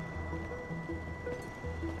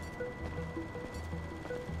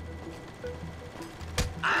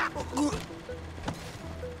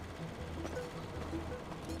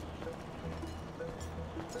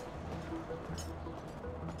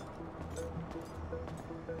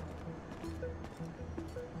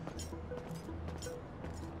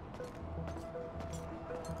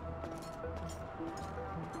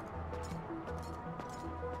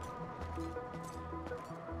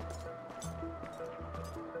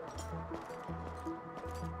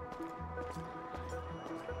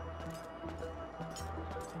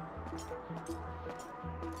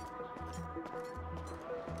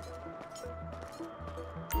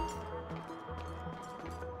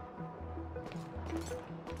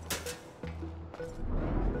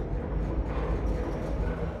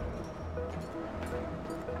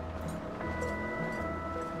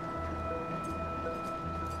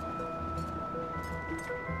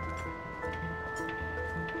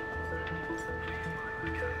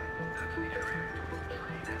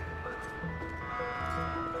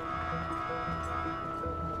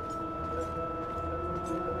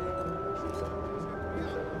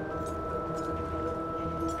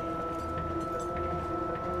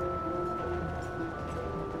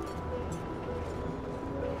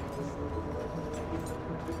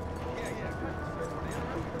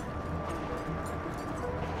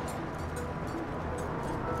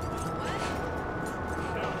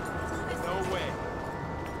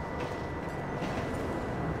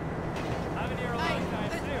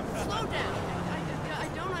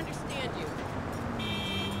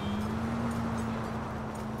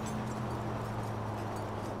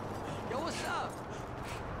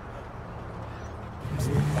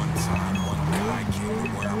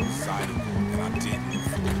 tried, and I didn't.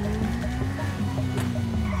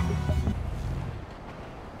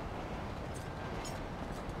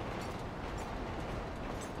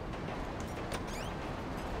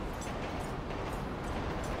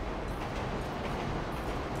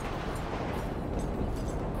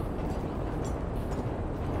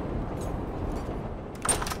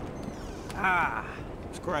 Ah,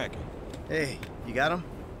 it's cracking. Hey, you got him?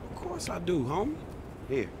 Of course I do, homie.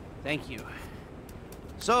 Here. Thank you.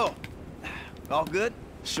 So, all good?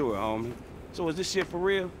 Sure, homie. So is this shit for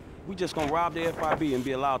real? We just gonna rob the FIB and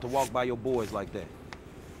be allowed to walk by your boys like that?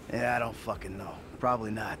 Yeah, I don't fucking know.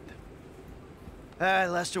 Probably not. All right,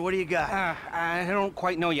 Lester, what do you got? I don't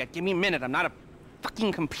quite know yet. Give me a minute. I'm not a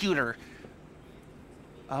fucking computer.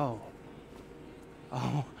 Oh,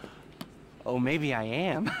 maybe I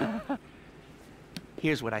am.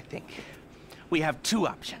 Here's what I think. We have two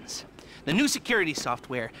options. The new security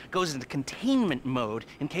software goes into containment mode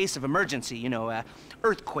in case of emergency, you know,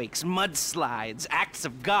 earthquakes, mudslides, acts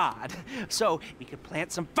of God. So we could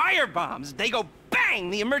plant some fire bombs. They go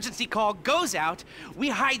bang! The emergency call goes out. We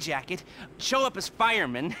hijack it, show up as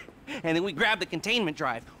firemen, and then we grab the containment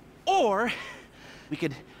drive. Or we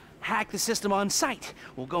could hack the system on site.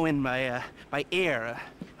 We'll go in by air.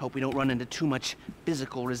 Hope we don't run into too much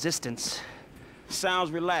physical resistance.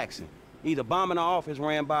 Sounds relaxing. Either bombing an office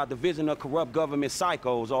ran by a division of corrupt government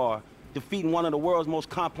psychos or defeating one of the world's most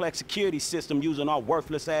complex security systems using our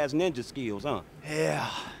worthless-ass ninja skills, huh? Yeah.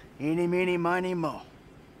 Eeny, meeny, miny, mo.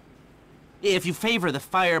 If you favor the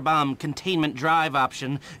firebomb containment drive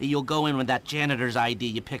option, you'll go in with that janitor's ID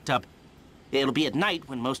you picked up. It'll be at night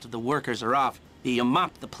when most of the workers are off. You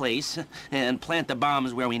mop the place and plant the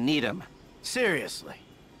bombs where we need them. Seriously?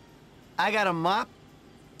 I got a mop?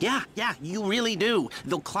 Yeah, you really do.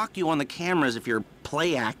 They'll clock you on the cameras if you're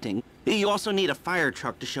play acting. You also need a fire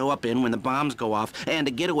truck to show up in when the bombs go off, and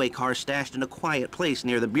a getaway car stashed in a quiet place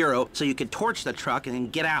near the bureau so you could torch the truck and then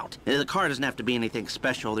get out. The car doesn't have to be anything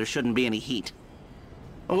special. There shouldn't be any heat.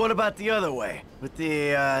 Well, what about the other way, with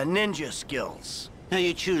the ninja skills? Now,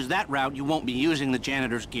 you choose that route, you won't be using the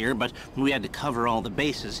janitor's gear, but we had to cover all the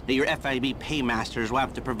bases. Your FIB paymasters will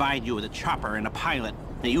have to provide you with a chopper and a pilot.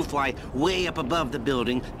 Now, you fly way up above the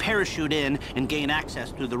building, parachute in, and gain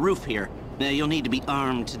access through the roof here. Now, you'll need to be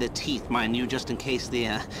armed to the teeth, mind you, just in case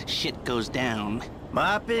the shit goes down.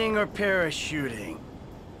 Mopping or parachuting?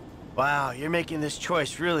 Wow, you're making this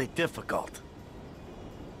choice really difficult.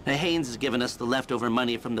 Haynes has given us the leftover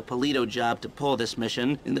money from the Polito job to pull this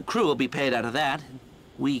mission, and the crew will be paid out of that.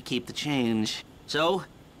 We keep the change. So,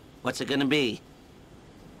 what's it gonna be?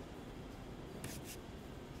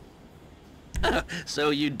 So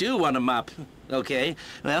you do want a mop. Okay,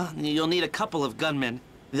 well, you'll need a couple of gunmen.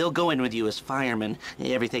 They'll go in with you as firemen.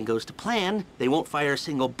 Everything goes to plan. They won't fire a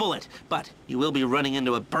single bullet, but you will be running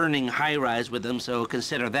into a burning high-rise with them, so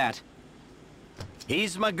consider that.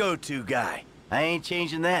 He's my go-to guy. I ain't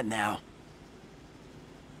changing that now.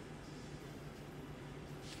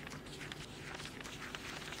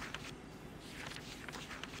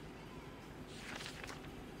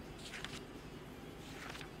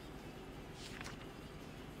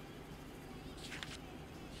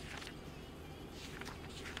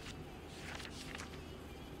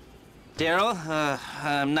 Daryl,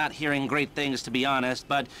 I'm not hearing great things, to be honest,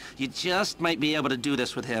 but you just might be able to do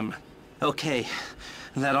this with him. Okay,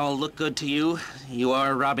 that all look good to you? You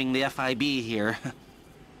are robbing the FIB here.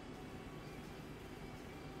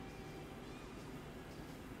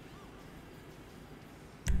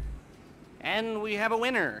 And we have a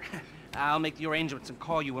winner. I'll make the arrangements and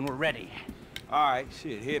call you when we're ready. All right,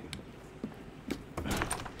 shit, hit me.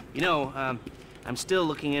 You know, I'm still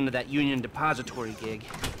looking into that Union Depository gig.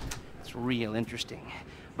 It's real interesting.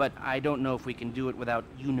 But I don't know if we can do it without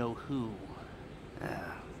you-know-who.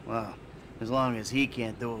 Well, as long as he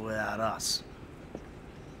can't do it without us.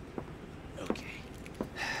 Okay.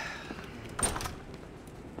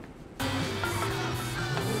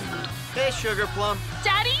 Hey, Sugar Plum.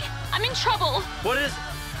 Daddy, I'm in trouble. What is it?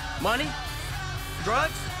 Money?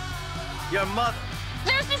 Drugs? Your mother.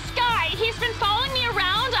 There's this guy. He's been following me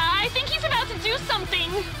around. I think he's about to do something.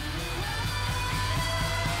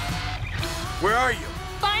 Where are you?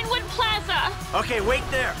 Vinewood Plaza. Okay, wait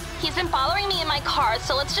there. He's been following me in my car,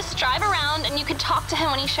 so let's just drive around and you can talk to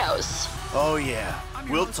him when he shows. Oh, yeah.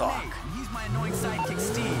 We'll talk. He's my annoying sidekick,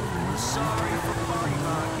 Steve. Sorry for party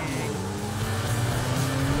rocking.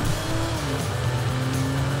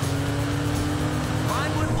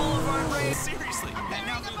 Vinewood Boulevard Race. Seriously.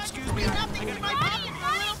 Now, excuse me. I gotta get my pocket.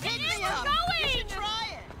 We're going. Try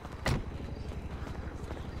it.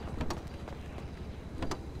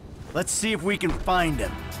 Let's see if we can find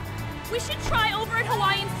him. We should try over at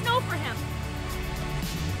Hawaiian Snow for him.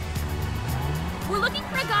 We're looking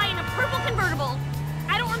for a guy in a purple convertible.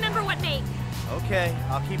 I don't remember what make. Okay,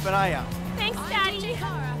 I'll keep an eye out. Thanks, Daddy.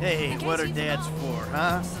 Hey, what are dads for,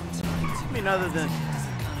 huh? I mean, other than...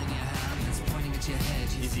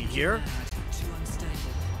 Is he here?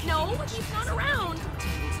 No, he's not around.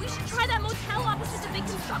 We should try that motel opposite the big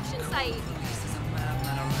construction site.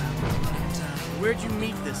 Where'd you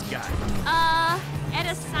meet this guy? At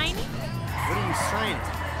a signing? What are you signing?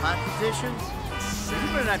 Pot petitions? You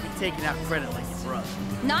better not be taking out credit like your brother.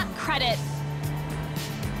 Not credit.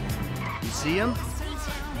 You see him?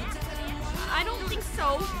 I don't think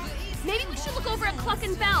so. Maybe we should look over at Cluck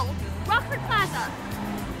and Bell, Rockford Plaza.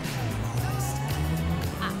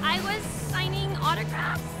 I was signing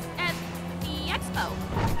autographs at the expo.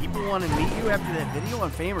 People want to meet you after that video on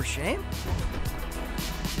Fame or Shame?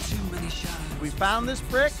 We found this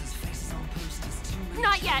brick?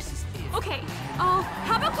 Not yet. Okay,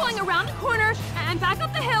 how about going around the corner and back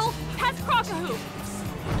up the hill past Crockahoo?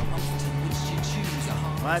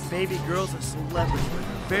 My baby girl's a celebrity with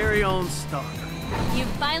her very own stalker. You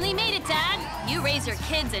finally made it, Dad. You raise your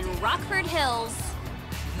kids in Rockford Hills.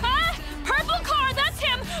 Ah! Purple car, that's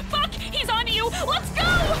him! Fuck, he's on to you! Let's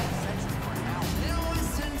go!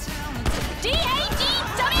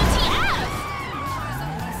 D-A-D-W-T-F!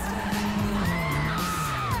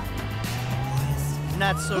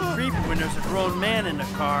 Not so creepy when there's a grown man in the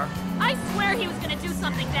car. I swear he was gonna do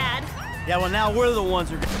something, Dad. Yeah, well now we're the ones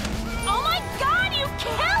who... Oh my God, you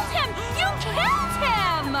killed him! You killed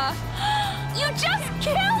him! You just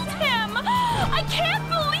killed him! I can't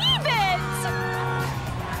believe it!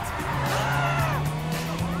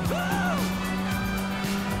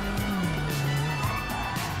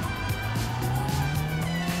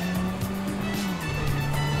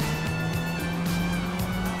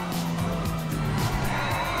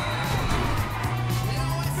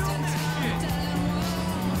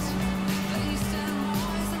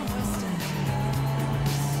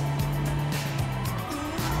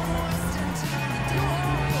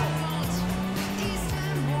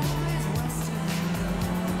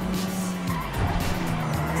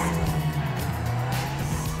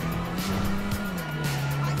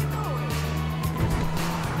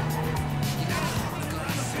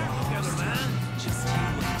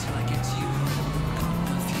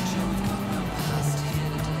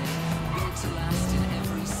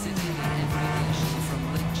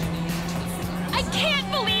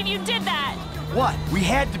 What? We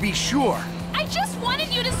had to be sure. I just wanted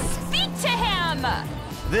you to speak to him!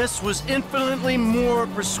 This was infinitely more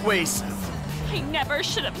persuasive. I never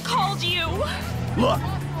should have called you. Look,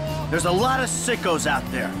 there's a lot of sickos out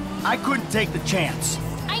there. I couldn't take the chance.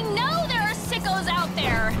 I know there are sickos out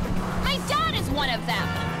there. My dad is one of them.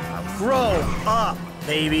 Now grow up,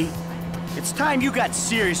 baby. It's time you got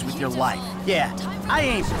serious with your life. Yeah, I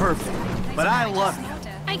ain't perfect, but I love you.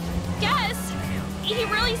 I guess. He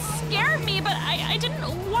really scared me, but I didn't...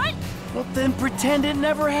 What? Well, then pretend it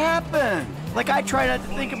never happened. Like I try not to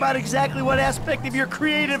think about exactly what aspect of your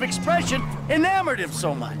creative expression enamored him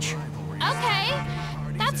so much. Okay,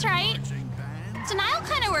 that's right. Denial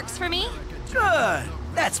kind of works for me. Good.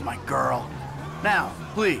 That's my girl. Now,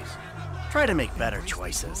 please, try to make better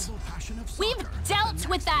choices. We've dealt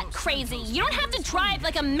with that crazy. You don't have to drive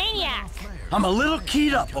like a maniac. I'm a little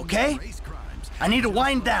keyed up, okay? I need to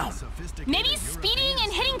wind down. Maybe speeding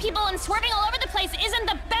and hitting people and swerving all over the place isn't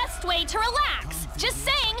the best way to relax. Just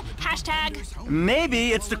saying. Hashtag.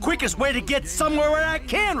 Maybe it's the quickest way to get somewhere where I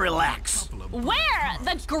can relax. Where?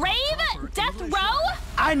 The grave? Death row?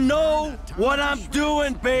 I know what I'm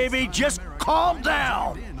doing, baby. Just calm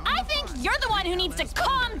down. I think you're the one who needs to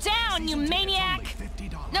calm down, you maniac.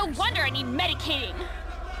 No wonder I need medicating.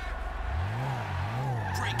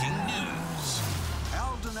 Breaking news.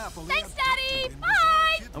 Thanks, Daddy.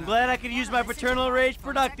 Bye. I'm glad I could use my paternal rage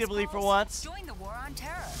productively for once. Join the war on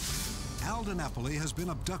terror. Alden Napoli has been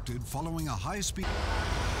abducted following a high-speed...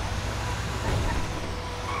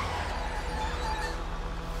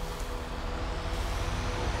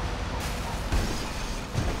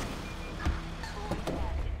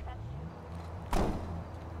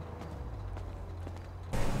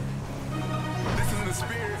 This is the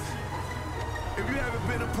spirit. If you haven't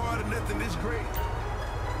been a part of nothing this great,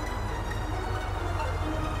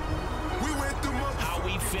 we went through months. How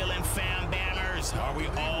we feeling, fam banners? Are we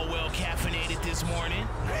all well caffeinated this morning?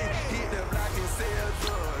 Hit the block and sell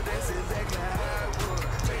drugs. That's exactly how it was.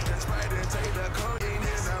 Take the Sprite and take the codeine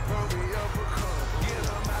and I broke me up a cup. Get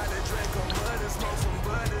them out and drink them mud and smoke some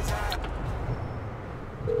butters hot.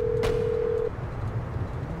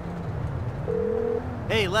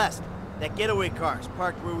 Hey, Les, That getaway car's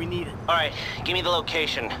parked where we need it. All right, give me the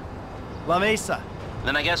location. La Mesa.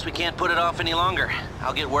 Then I guess we can't put it off any longer.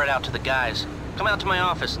 I'll get word out to the guys. Come out to my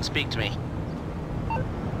office and speak to me.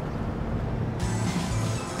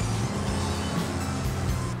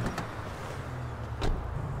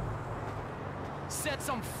 Set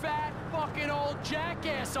some fat fucking old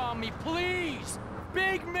jackass on me, please!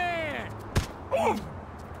 Big man! Oof.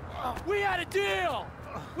 We had a deal!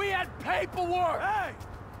 We had paperwork! Hey!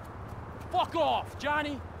 Fuck off,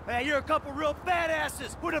 Johnny! Hey, you're a couple real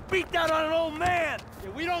badasses! Put a beat down on an old man!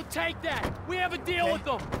 Yeah, we don't take that! We have a deal with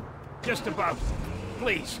them! Just about.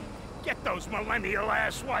 Please, get those millennial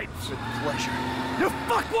ass wipes. With pleasure. You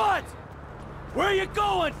fuckwads! Where are you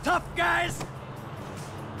going, tough guys?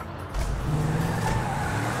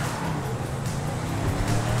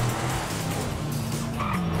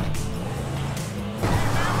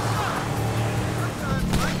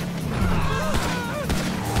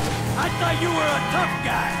 I thought you were a tough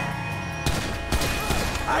guy!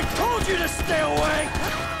 I told you to stay away!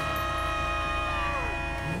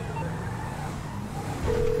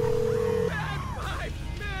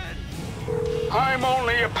 I'm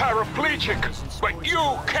only a paraplegic, but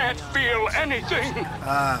you can't feel anything.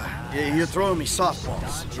 You're throwing me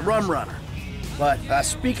softballs. It's a rum runner. But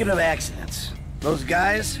speaking of accidents, those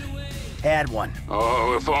guys had one.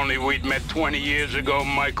 Oh, if only we'd met 20 years ago,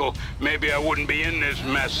 Michael. Maybe I wouldn't be in this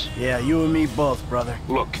mess. Yeah, you and me both, brother.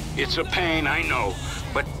 Look, it's a pain, I know,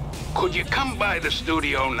 but could you come by the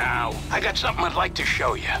studio now? I got something I'd like to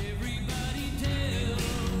show you.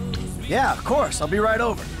 Yeah, of course. I'll be right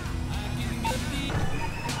over.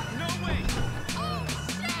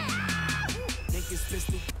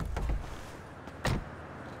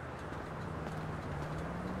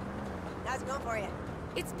 How's it going for you?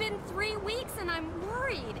 It's been 3 weeks and I'm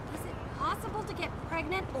worried. Is it possible to get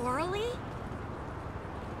pregnant orally?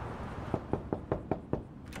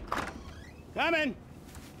 Come in.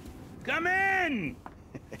 Come in!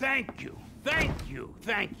 Thank you, thank you,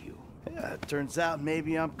 thank you. Yeah, it turns out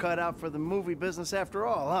maybe I'm cut out for the movie business after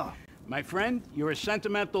all, huh? My friend, you're a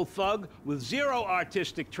sentimental thug with zero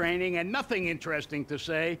artistic training and nothing interesting to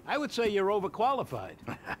say. I would say you're overqualified.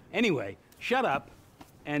 Anyway, shut up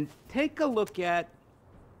and take a look at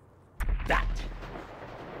that.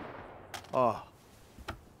 Oh.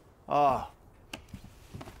 Oh.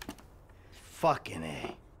 Fucking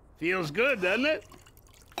A. Feels good, doesn't it?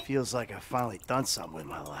 Feels like I've finally done something with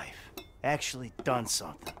my life. Actually done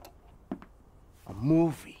something. A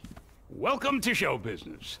movie. Welcome to show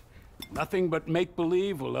business. Nothing but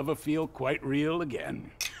make-believe will ever feel quite real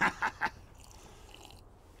again.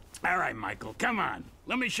 All right, Michael, come on.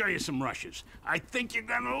 Let me show you some rushes. I think you're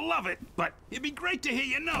gonna love it, but it'd be great to hear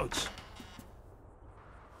your notes.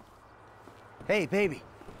 Hey, baby.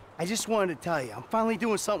 I just wanted to tell you, I'm finally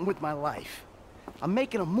doing something with my life. I'm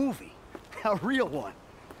making a movie. A real one.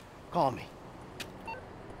 Call me.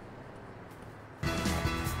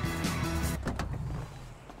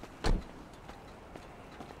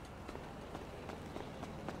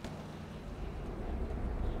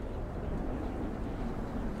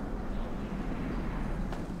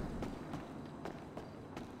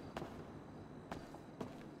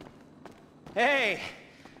 Hey,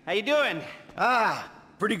 how you doing?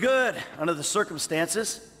 Pretty good, under the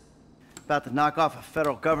circumstances. About to knock off a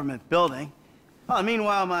federal government building. Oh,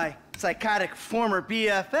 meanwhile, my psychotic former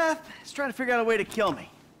BFF is trying to figure out a way to kill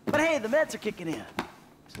me. But hey, the meds are kicking in.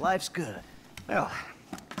 So life's good. Well,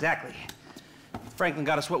 exactly. Franklin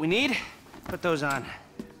got us what we need. Put those on.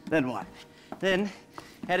 Then what? Then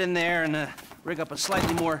head in there and rig up a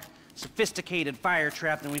slightly more sophisticated fire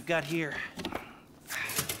trap than we've got here.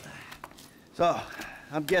 So,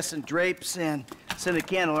 I'm guessing drapes and scented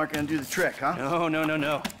candle aren't gonna do the trick, huh?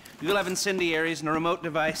 No. You'll have incendiaries and a remote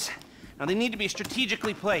device. Now, they need to be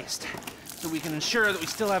strategically placed so we can ensure that we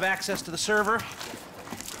still have access to the server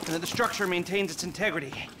and that the structure maintains its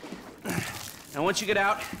integrity. Now, once you get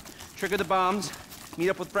out, trigger the bombs, meet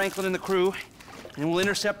up with Franklin and the crew, and we'll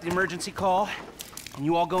intercept the emergency call, and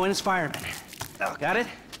you all go in as firemen. Oh, got it?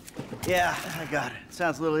 Yeah, I got it.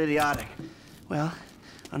 Sounds a little idiotic. Well,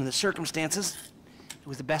 under the circumstances, it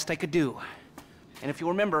was the best I could do. And if you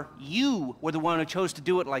remember, you were the one who chose to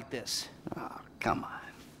do it like this. Oh, come on.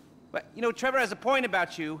 But, you know, Trevor has a point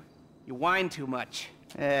about you. You whine too much.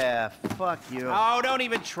 Yeah, fuck you. Oh, don't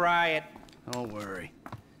even try it. Don't worry.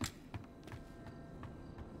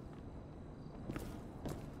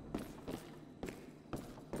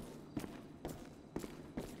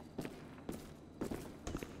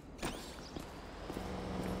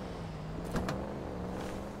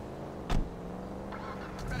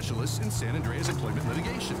 specialists in San Andreas employment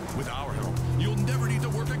litigation. With our help, you'll never need to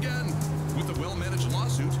work again. With a well-managed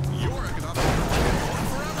lawsuit, your economic future can go on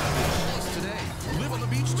forever. Call us today. Live on the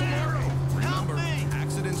beach tomorrow. Remember,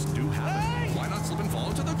 accidents do happen. Why not slip and fall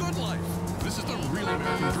into the good life? This is the real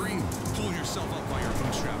American dream. Pull yourself up by your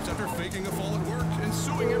bootstraps after faking a fall at work and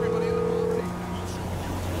suing everybody in the property.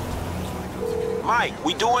 Mike,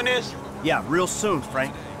 we doing this? Yeah, real soon,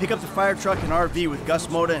 Frank. Pick up the fire truck and RV with Gus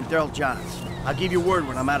Moda and Daryl Johns. I'll give you word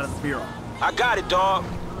when I'm out of the bureau. I got it, dog.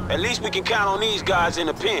 At least we can count on these guys in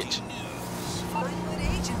a pinch. Vinewood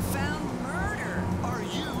agent found murder. Are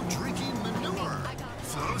you drinking manure?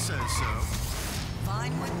 Flo says so.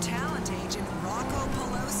 Vinewood talent agent Rocco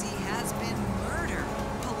Pelosi has been murdered.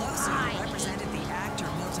 Pelosi represented the actor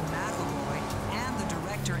Milton McElroy and the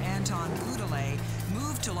director Anton Goudelet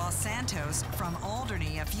moved to Los Santos from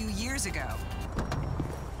Alderney a few years ago.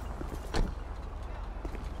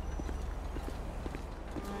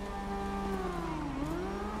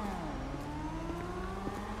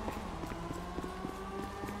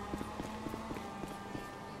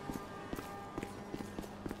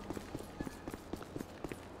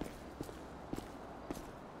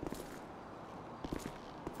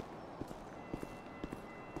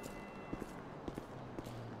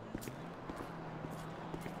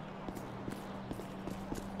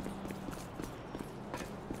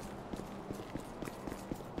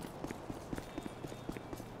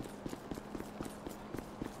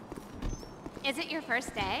 Is it your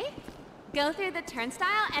first day? Go through the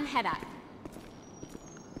turnstile and head up.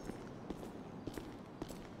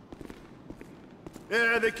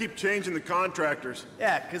 Yeah, they keep changing the contractors.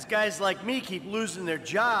 Yeah, because guys like me keep losing their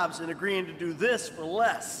jobs and agreeing to do this for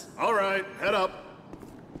less. All right, head up.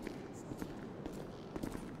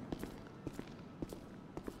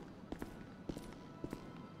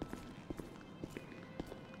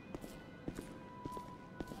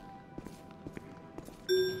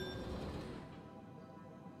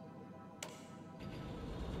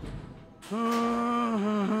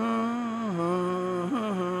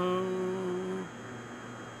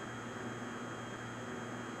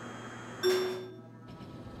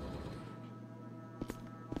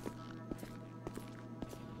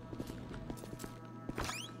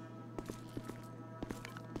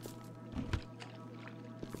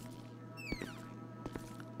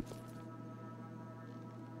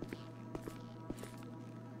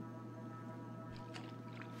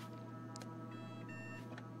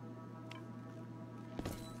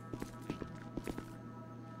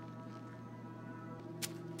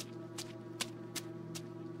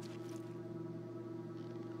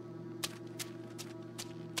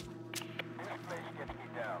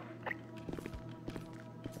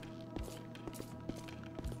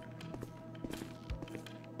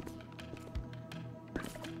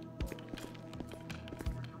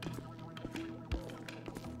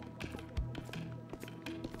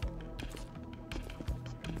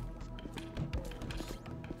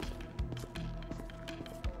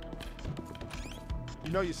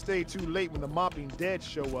 You know you stay too late when the mopping dead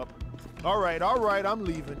show up. All right, I'm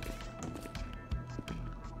leaving.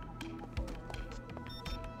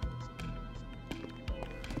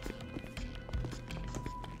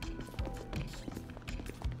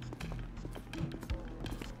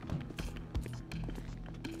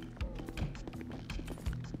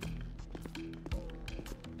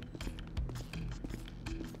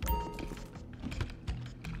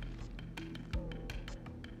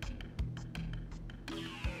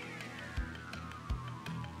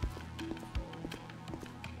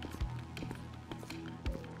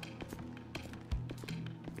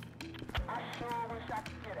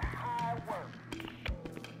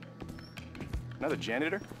 Another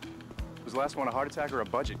janitor? Was the last one a heart attack or a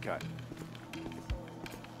budget cut?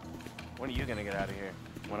 When are you gonna get out of here?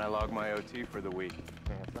 When I log my OT for the week.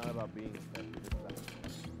 Man, it's not about being accepted, it's about...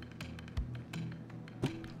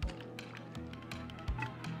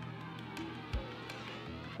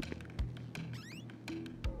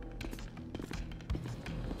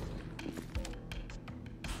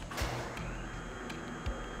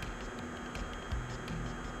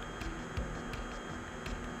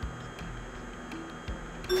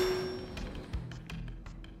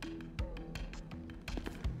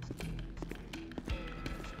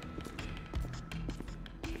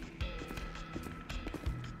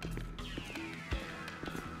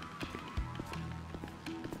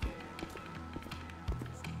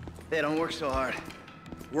 Hey, don't work so hard.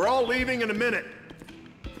 We're all leaving in a minute.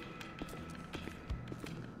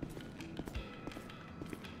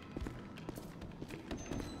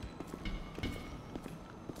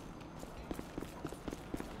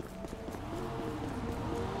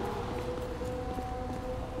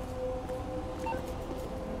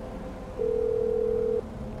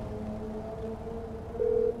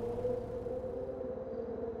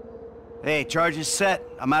 Hey, charge is set.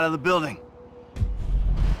 I'm out of the building.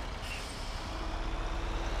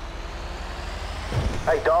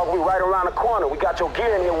 Hey, dog, we right around the corner. We got your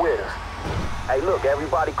gear in here with us. Hey, look,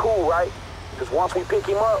 everybody cool, right? Because once we pick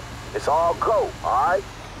him up, it's all go, all right?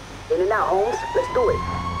 In and out, Holmes. Let's do it.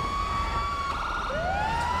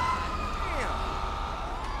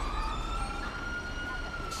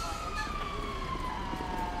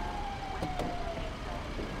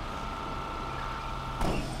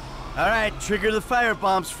 All right, trigger the fire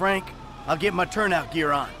bombs, Frank. I'll get my turnout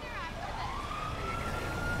gear on.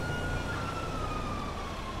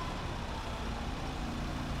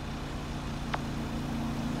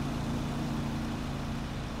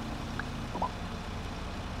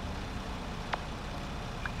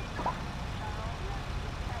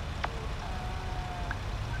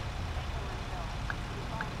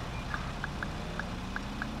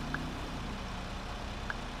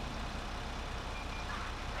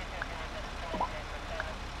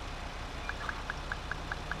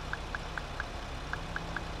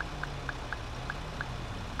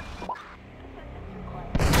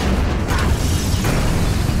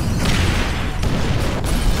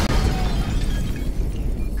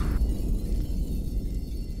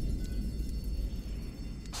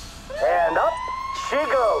 She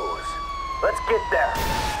goes. Let's get there.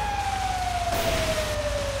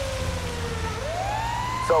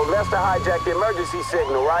 So Lester hijacked the emergency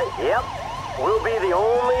signal, right? Yep. We'll be the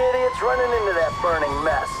only idiots running into that burning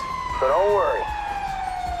mess. So don't worry.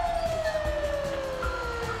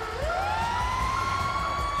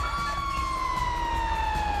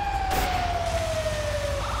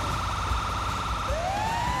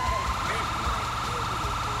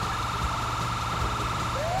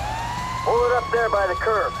 Pull it up there by the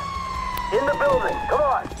curb. In the building. Come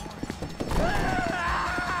on.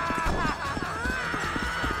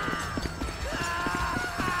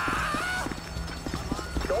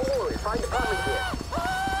 Don't worry. Find the plumbing gear.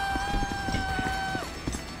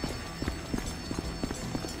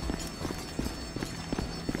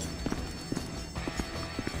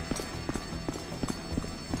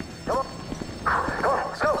 Come on. Come on.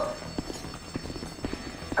 Let's go.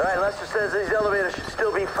 All right. Lester says these elevators should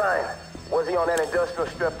still be fine. Was he on that industrial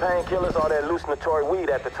strip painkillers or that hallucinatory weed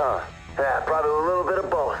at the time? Yeah, probably a little bit of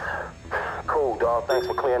both. Cool, dog. Thanks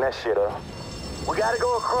for clearing that shit up. We gotta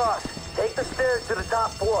go across. Take the stairs to the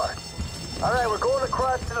top floor. All right, we're going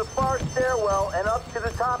across to the far stairwell and up to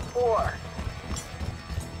the top floor.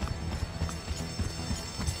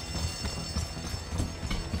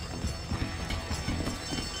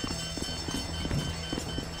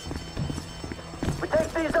 We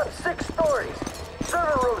take these up 6 stories.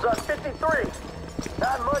 Server room's on 53.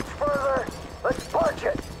 Not much further. Let's punch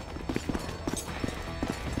it.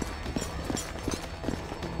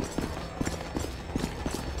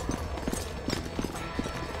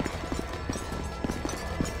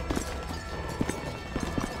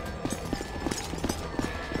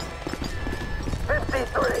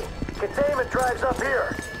 Containment drives up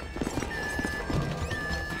here.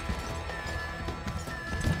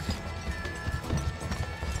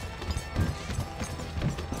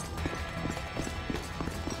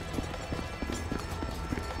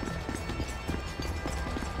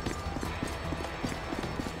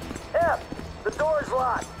 The door's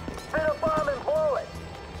locked. Spin a bomb and blow it.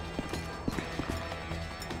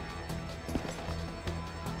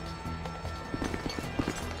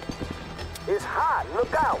 It's hot.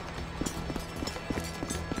 Look out.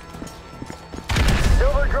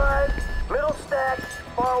 Silver drive, middle stack,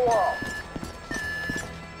 far wall.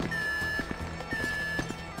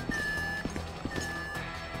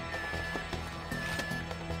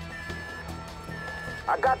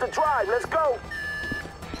 I got the drive. Let's go.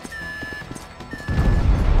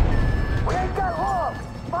 We ain't got long.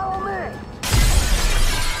 Follow me.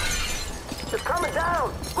 It's coming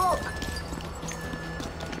down. Look.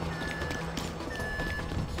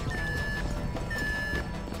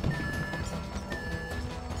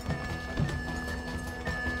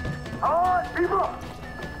 On, people.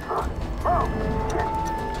 Oh, shit.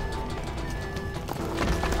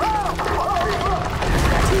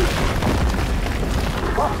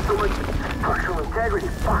 Fuck, so much structural integrity.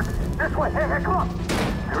 Fuck. This way. Hey, come on.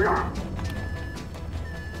 Here we are.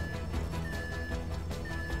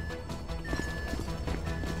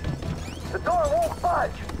 The door won't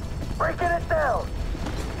budge. Breaking it down.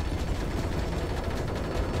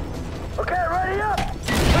 Okay, ready up.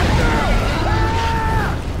 Let's go.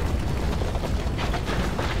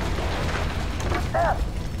 F,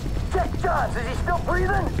 check Johns. Is he still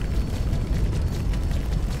breathing?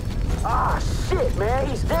 Ah, shit, man.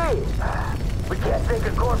 He's dead. We can't take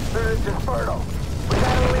a corpse through this inferno. We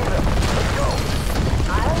gotta leave him.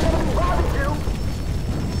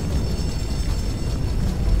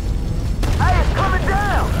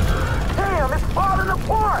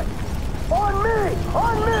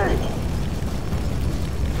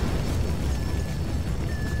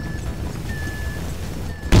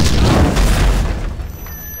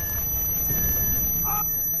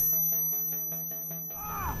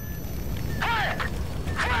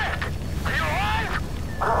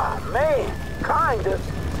 Man, kinda.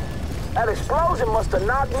 That explosion must have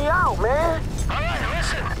knocked me out, man. All right,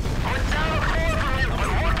 listen. We're down a floor from you, but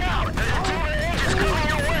look out. There's a team of agents coming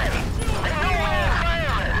your way. They know where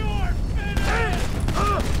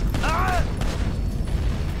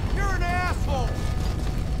You're an asshole!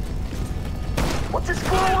 What you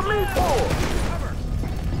screwing with me for?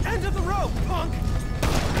 End of the rope, punk!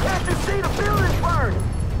 Can't you see the building's burning?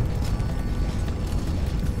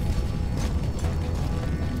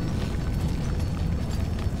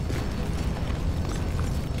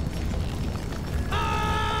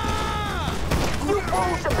 You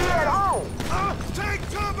fools should be at home! Take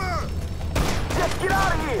cover! Just get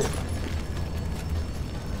out of here!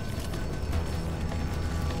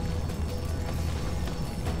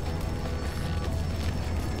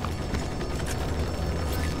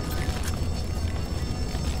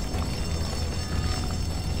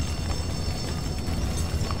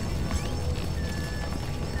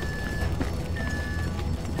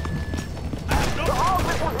 The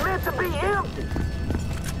office was meant to be empty!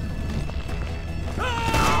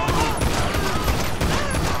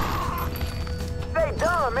 Stay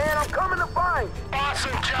done, man. I'm coming to find you.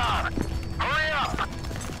 Awesome job. Hurry up.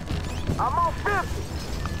 I'm on 50.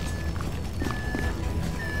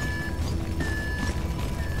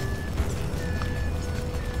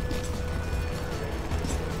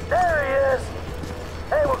 There he is.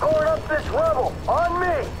 Hey, we're going up this rubble. On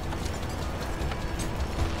me.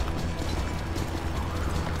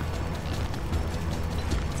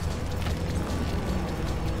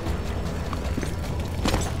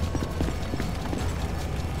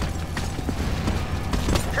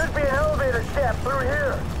 Should be an elevator shaft through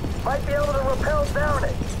here. Might be able to rappel down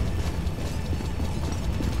it.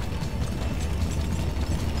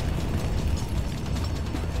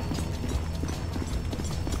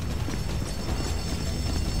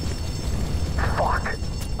 Fuck.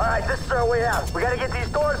 Alright, this is our way out. We gotta get these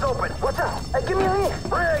doors open. What's up? Hey, give me a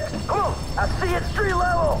hand. Riggs, come on. I see it street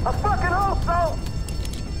level. I fucking hope so.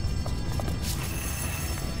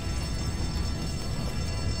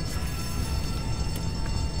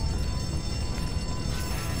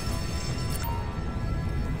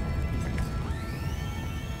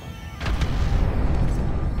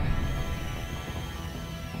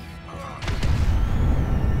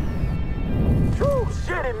 Phew,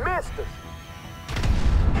 shit, it missed us.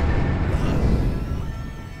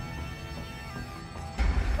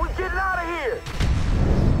 We're getting out of here.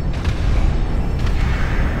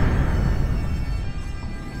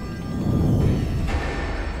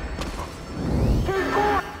 Keep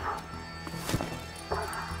going.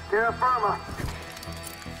 Terra firma.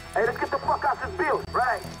 Hey, let's get the fuck out this building,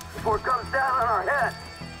 right? Before it comes down on our head.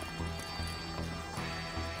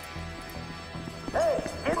 Hey,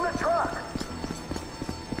 get in the truck.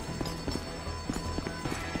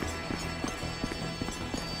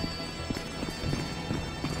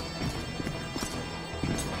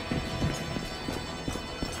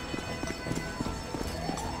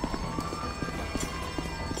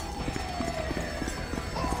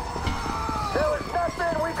 There was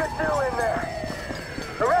nothing we could do in there.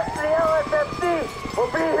 The rest of the LSFC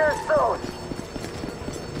will be here soon.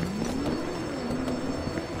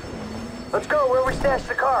 Let's go where we stashed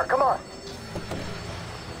the car. Come on.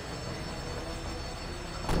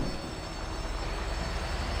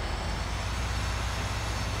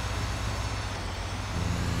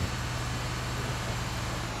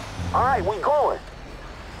 All right, we going.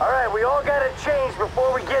 All right, we all gotta change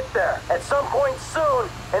before we get there. At some point soon,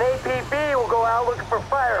 an APB will go out looking for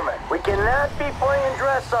firemen. We cannot be playing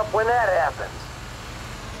dress up when that happens.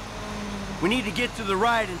 We need to get to the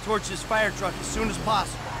ride and torch this fire truck as soon as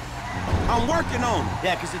possible. I'm working on it.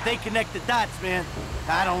 Yeah, because if they connect the dots, man,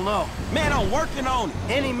 I don't know. Man, I'm working on it.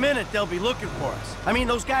 Any minute, they'll be looking for us. I mean,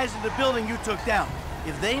 those guys in the building you took down.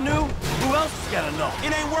 If they knew, who else is gonna know?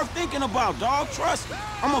 It ain't worth thinking about, dog. Trust me.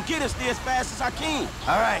 I'm gonna get us there as fast as I can.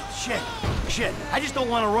 All right, shit. I just don't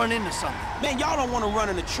want to run into something. Man, y'all don't want to run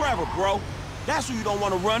into Trevor, bro. That's who you don't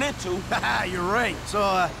want to run into. Haha, you're right.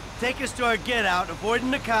 So, take us to our get out, avoiding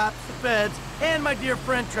the cops, the feds, and my dear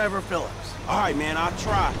friend Trevor Philips. All right, man, I'll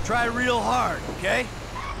try. Try real hard, okay?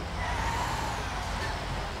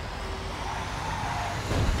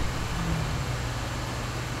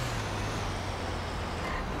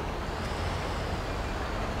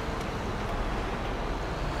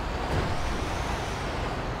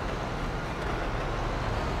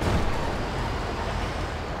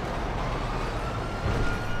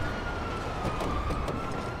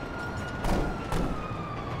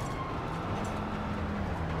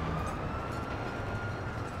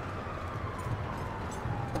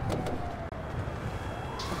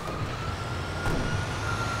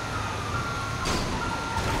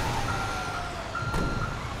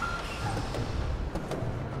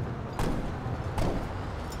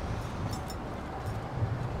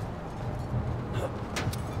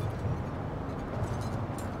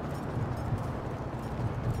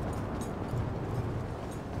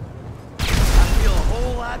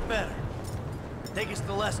 lot better. Take us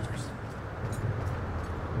to Lester's.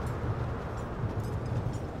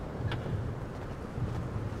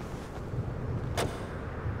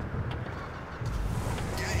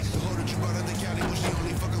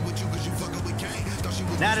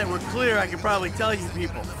 Now that we're clear, I can probably tell you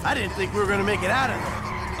people. I didn't think we were gonna make it out of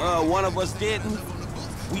there. One of us didn't.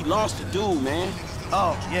 We lost a dude, man.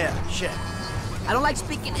 Oh, yeah, shit. I don't like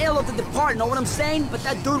speaking ill of the departed, know what I'm saying? But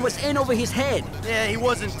that dude was in over his head. Yeah, he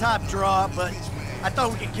wasn't top draw, but I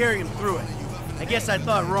thought we could carry him through it. I guess I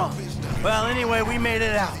thought wrong. Well, anyway, we made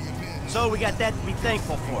it out. So we got that to be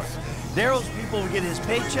thankful for. Daryl's people will get his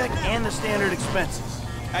paycheck and the standard expenses.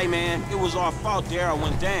 Hey, man, it was our fault Daryl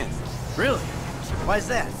went down. Really? Why's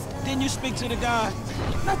that? Didn't you speak to the guy?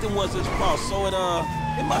 Nothing was his fault, so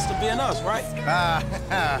it must have been us, right?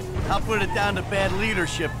 I'll put it down to bad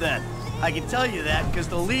leadership then. I can tell you that because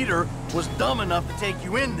the leader was dumb enough to take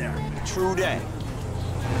you in there. True that.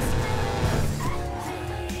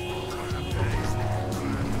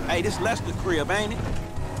 Hey, this Lester crib, ain't it?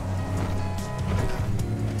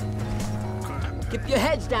 Keep your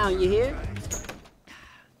heads down, you hear?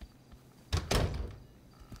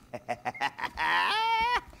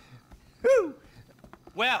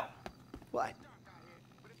 Well. What?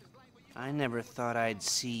 I never thought I'd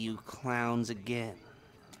see you clowns again.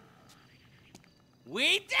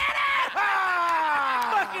 We did it!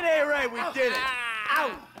 Fucking A right, we did it!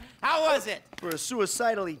 Ow! How was it? For a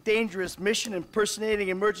suicidally dangerous mission impersonating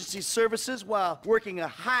emergency services while working a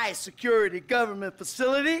high-security government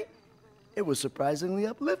facility, it was surprisingly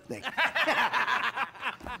uplifting.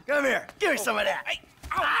 Come here, give me some of that. Hey.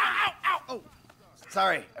 Ow, ow, ow, ow! Oh,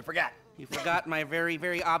 sorry, I forgot. You forgot my very,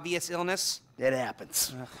 very obvious illness? It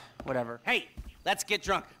happens. Whatever. Hey, let's get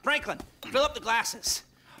drunk. Franklin, fill up the glasses.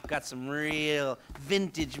 Got some real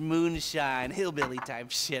vintage moonshine, hillbilly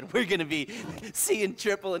type shit. We're gonna be seeing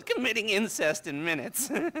triple and committing incest in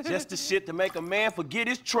minutes. Just the shit to make a man forget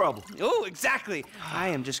his trouble. Oh, exactly. I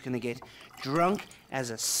am just gonna get drunk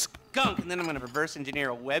as a skunk, and then I'm gonna reverse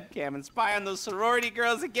engineer a webcam and spy on those sorority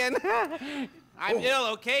girls again. I'm ill,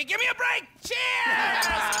 okay? Give me a break! Cheers!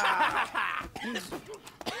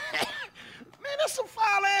 Man, that's some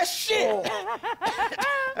foul-ass shit! All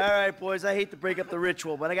right, boys, I hate to break up the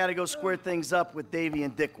ritual, but I gotta go square things up with Davey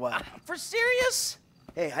and Dickwad. For serious?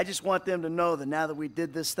 Hey, I just want them to know that now that we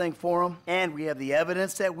did this thing for them, and we have the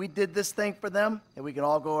evidence that we did this thing for them, that we can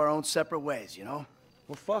all go our own separate ways, you know?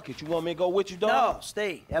 Well, fuck it. You want me to go with you, dog? No,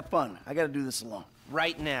 stay. Have fun. I gotta do this alone.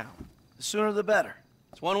 Right now. The sooner the better.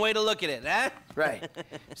 It's one way to look at it, huh? Right.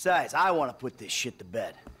 Besides, I want to put this shit to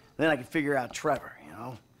bed. Then I can figure out Trevor, you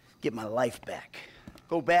know? Get my life back.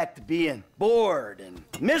 Go back to being bored and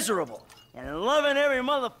miserable and loving every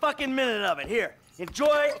motherfucking minute of it. Here,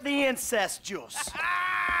 enjoy the incest juice.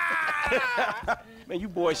 Man, you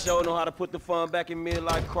boys sure know how to put the fun back in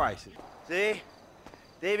midlife crisis. See?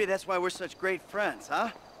 Davey, that's why we're such great friends, huh?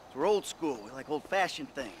 We're old school. We like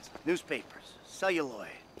old-fashioned things. Newspapers, celluloid.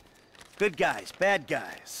 Good guys, bad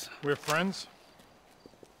guys. We're friends?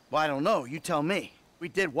 Well, I don't know. You tell me. We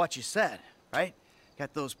did what you said, right?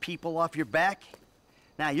 Got those people off your back?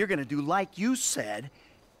 Now you're gonna do like you said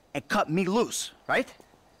and cut me loose, right?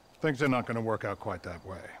 Things are not gonna work out quite that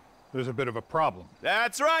way. There's a bit of a problem.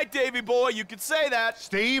 That's right, Davey boy. You could say that.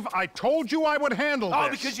 Steve, I told you I would handle this. Oh,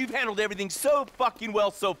 because you've handled everything so fucking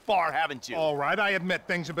well so far, haven't you? All right, I admit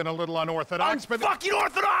things have been a little unorthodox, but... Fucking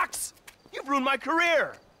orthodox! You've ruined my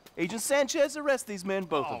career. Agent Sanchez, arrest these men,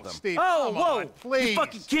 both of them. Steve, oh, come whoa! on, please. You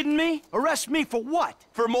fucking kidding me? Arrest me for what?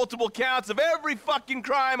 For multiple counts of every fucking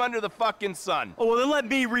crime under the fucking sun. Oh, well, then let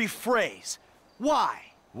me rephrase. Why?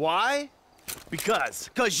 Why?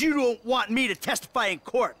 Because you don't want me to testify in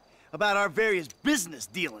court about our various business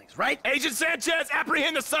dealings, right? Agent Sanchez,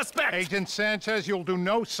 apprehend the suspect! Agent Sanchez, you'll do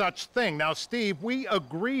no such thing. Now, Steve, we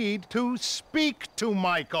agreed to speak to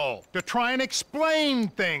Michael, to try and explain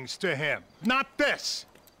things to him. Not this.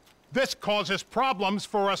 This causes problems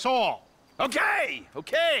for us all. Okay,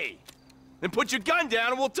 okay. Then put your gun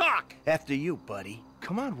down and we'll talk. After you, buddy.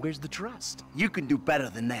 Come on, where's the trust? You can do better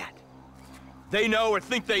than that. They know or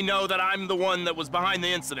think they know that I'm the one that was behind the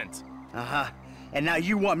incident. Uh-huh. And now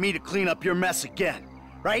you want me to clean up your mess again,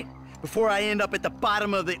 right? Before I end up at the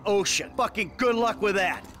bottom of the ocean. Fucking good luck with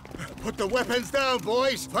that. Put the weapons down,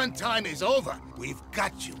 boys. Fun time is over. We've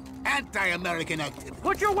got you. Anti-American activity.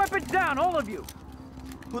 Put your weapons down, all of you.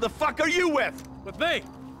 Who the fuck are you with? With me.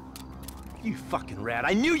 You fucking rat.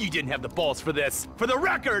 I knew you didn't have the balls for this. For the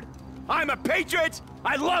record, I'm a patriot.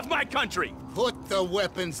 I love my country. Put the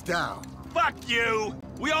weapons down. Fuck you.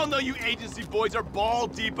 We all know you agency boys are ball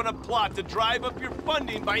deep in a plot to drive up your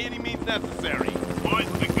funding by any means necessary. Put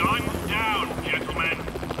the gun down, gentlemen.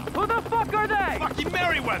 Who the fuck are they? Fucking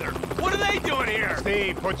Merryweather! What are they doing here?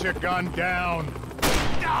 Steve, put your gun down.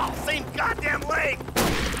 Oh, same goddamn leg!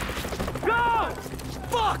 Go!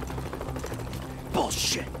 Fuck!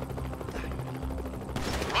 Bullshit!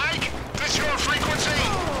 Mike, this your frequency?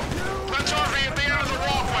 Let's RV at the end of the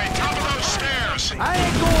walkway, top of those stairs. I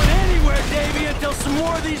ain't going anywhere, Davey, until some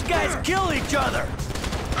more of these guys kill each other.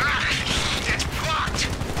 It's blocked.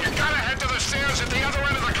 You gotta head to the stairs at the other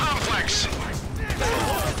end of the complex.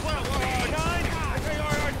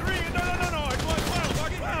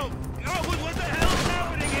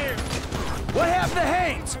 What happened to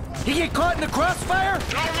Haynes? He get caught in the crossfire?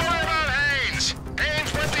 Don't worry about Haynes.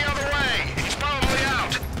 Haynes went the other way. He's probably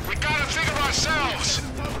out. We gotta think of ourselves.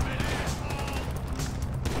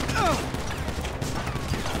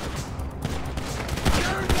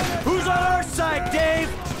 Who's on our side, Dave?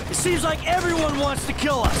 It seems like everyone wants to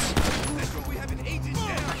kill us. We have an agent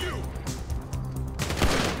down.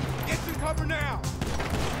 Get to cover now.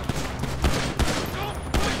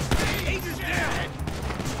 Agent's down.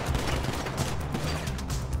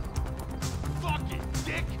 Fuck it,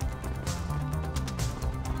 dick.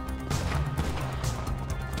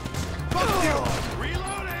 Fuck you.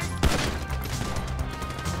 Reloading.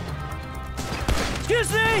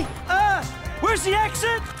 Excuse me? Where's the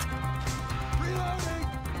exit? Reloading.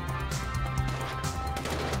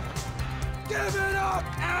 Give it up,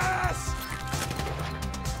 ass.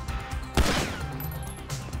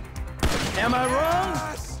 Am I wrong?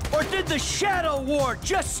 Or did the Shadow War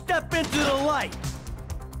just step into the light?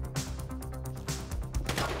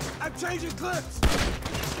 I'm changing clips.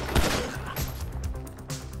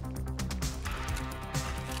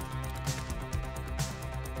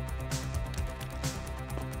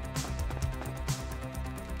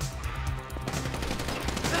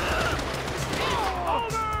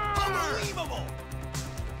 Unbelievable.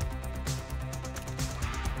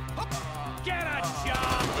 Get a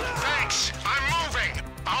job! Thanks. I'm moving.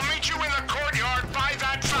 I'll meet you in the courtyard by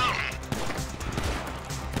that fountain.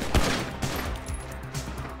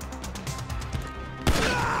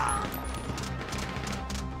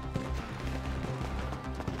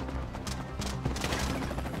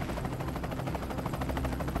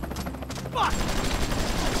 Fuck!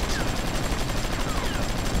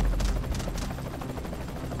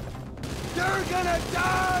 You're gonna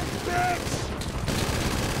die, bitch!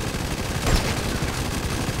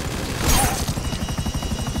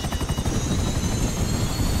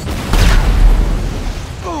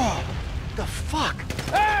 Oh, the fuck?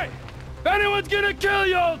 Hey! If anyone's gonna kill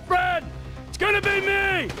you, old friend, it's gonna be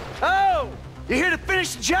me! Oh! You here to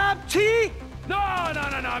finish the job, T? No,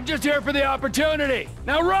 I'm just here for the opportunity.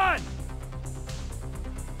 Now run!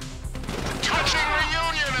 Touching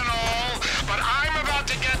reunion and all, but I'm about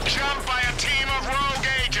to get jumped by a team of rogue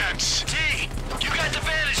agents. T, you got the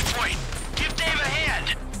vantage point. Give Dave a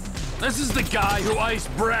hand. This is the guy who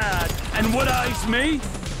iced Brad and would ice me?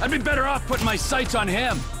 I'd be better off putting my sights on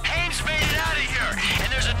him. Haynes made it out of here,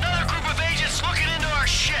 and there's another group of agents looking into our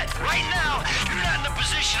shit. Right now, you're not in a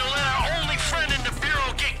position to let our only friend in the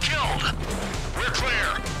Bureau get killed. We're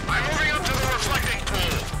clear. I'm moving up to the reflecting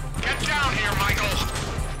pool. Get down here, Michael.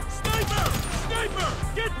 Sniper! Sniper!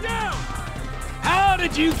 Get down! How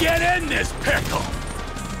did you get in this pickle?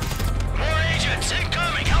 More agents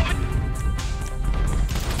incoming. Help me.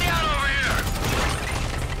 Get out over here.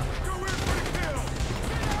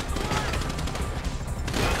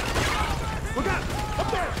 Look out! Up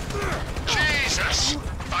there! Jesus!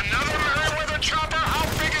 Another Merryweather chopper? How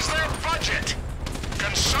big is their budget?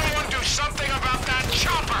 Can someone do something about that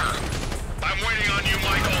chopper? I'm waiting on you,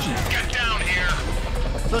 Michael. Get down here.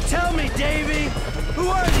 So tell me, Davey, who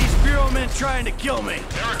are these Bureau men trying to kill me?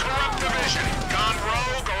 They're a corrupt division. Gone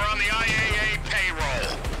rogue or on the IAA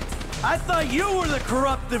payroll. I thought you were the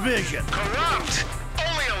corrupt division. Corrupt?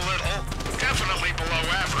 Only a little. Definitely below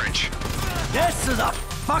average. This is a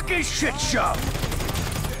fucking shit show.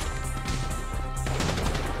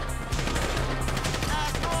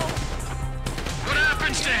 What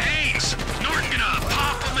happens to Haynes? Norton gonna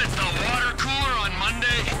pop him at the water cooler on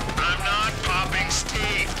Monday? I'm not popping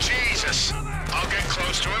Steve. Jesus. I'll get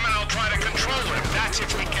close to him and I'll try to control him. That's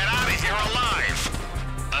if we get out of here alive.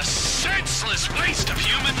 A senseless waste of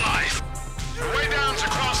human life. The way down's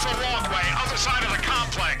across the walkway, other side of the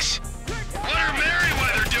complex. What are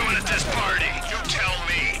Merryweather doing at this party? You tell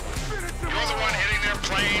me. You're the one hitting their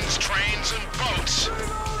planes, trains, and boats.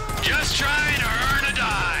 Just trying to earn a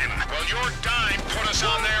dime. Well, your dime put us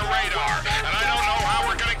on their radar, and I don't know how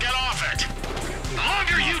we're gonna get off it. The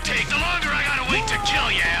longer you take, the longer I gotta wait to kill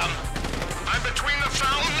you, Em. I'm between the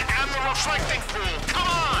fountain and the reflecting pool. Come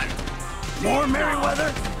on! More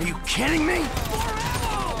Merryweather? Are you kidding me?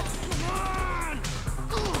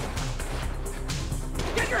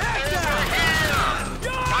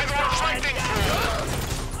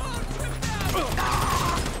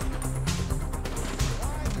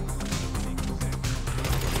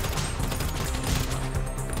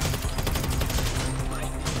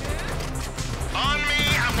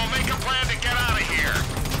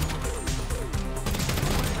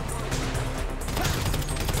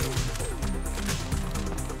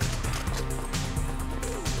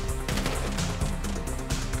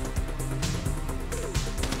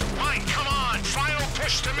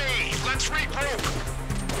 move!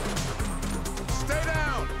 Stay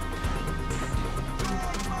down!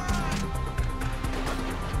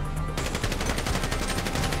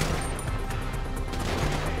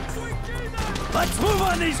 Let's move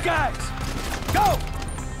on these guys! Go!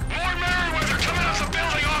 More Merryweather coming off the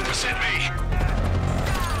building opposite me!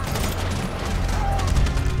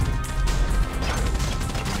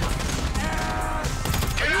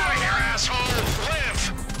 Get out of here, asshole! Live!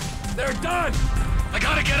 They're done! I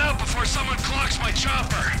gotta get out before someone clocks my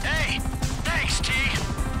chopper. Hey! Thanks, T!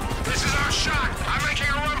 This is our shot! I'm making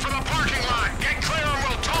a run for the parking lot! Get clear and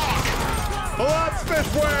we'll talk! Lots this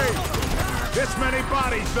way! This many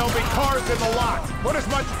bodies, there'll be cars in the lot. Put as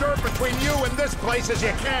much dirt between you and this place as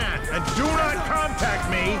you can. And do not contact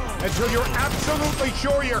me until you're absolutely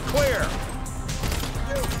sure you're clear.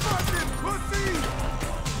 You fucking pussy!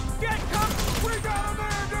 Get covered! We got a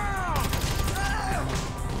man down!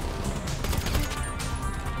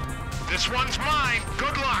 This one's mine.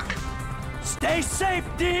 Good luck. Stay safe,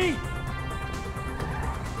 D!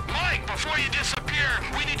 Mike, before you disappear,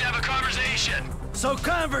 we need to have a conversation. So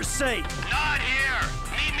conversate! Not here.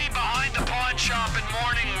 Meet me behind the pawn shop in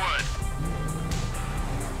Morningwood.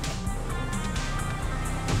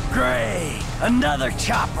 Great! Another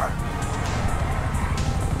chopper!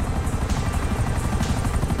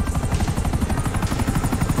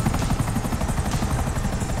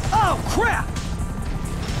 Oh, crap!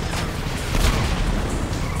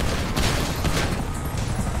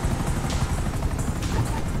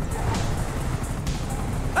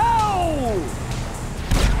 Oh!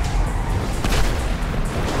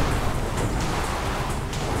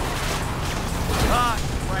 Ah,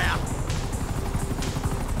 crap!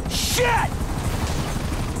 Shit!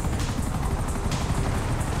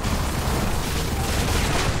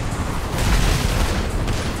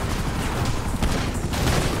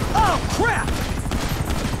 Oh, crap!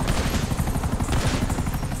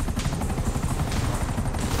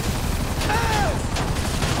 Ow!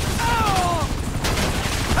 Ow!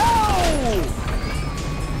 Ow!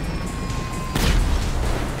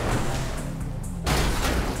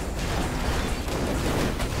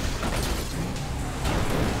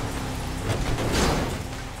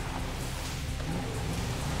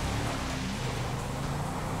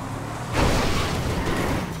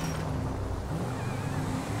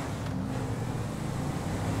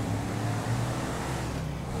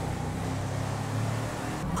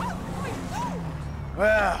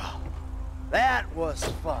 Well, that was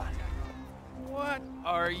fun. What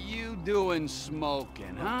are you doing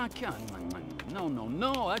smoking, huh? Come on.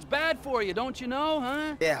 No. That's bad for you, don't you know,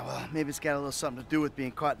 huh? Yeah, well, maybe it's got a little something to do with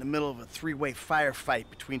being caught in the middle of a three-way firefight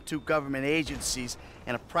between two government agencies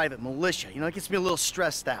and a private militia. You know, it gets me a little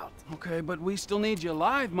stressed out. Okay, but we still need you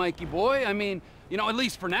alive, Mikey boy. I mean, you know, at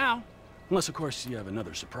least for now. Unless, of course, you have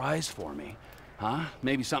another surprise for me. Huh?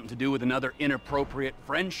 Maybe something to do with another inappropriate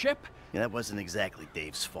friendship? Yeah, that wasn't exactly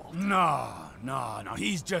Dave's fault. No.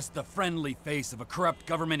 He's just the friendly face of a corrupt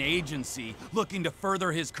government agency looking to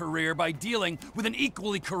further his career by dealing with an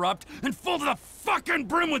equally corrupt and full to the fucking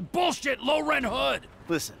brim with bullshit low-rent hood.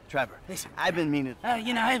 Listen, Trevor, I've been meaning... I've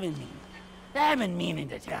been meaning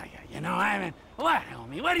to tell you, you know, what,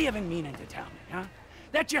 homie? What have you been meaning to tell me, huh?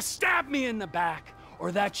 That you stabbed me in the back,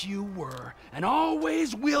 or that you were, and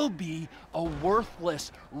always will be, a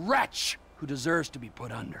worthless wretch who deserves to be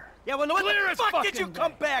put under. Yeah, well, what the fuck did you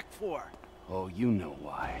come back for? Oh, you know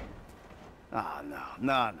why. Oh,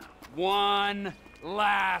 no. One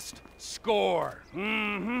last score.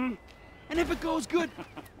 Mm-hmm. And if it goes good,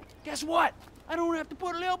 guess what? I don't have to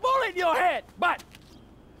put a little bullet in your head. But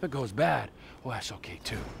if it goes bad, well, that's okay,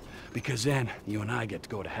 too. Because then you and I get to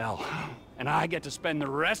go to hell. And I get to spend the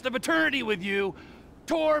rest of eternity with you,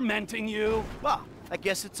 tormenting you. Well, I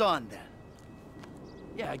guess it's on, then.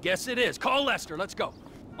 Yeah, I guess it is. Call Lester. Let's go.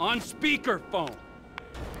 On speakerphone.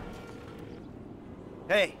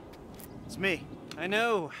 Hey, it's me. I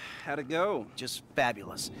know. How'd it go? Just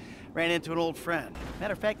fabulous. Ran into an old friend.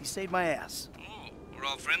 Matter of fact, he saved my ass. Oh, we're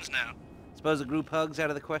all friends now. Suppose a group hug's out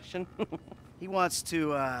of the question? He wants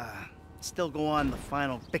to, still go on the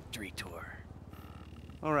final victory tour.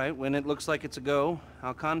 All right, when it looks like it's a go,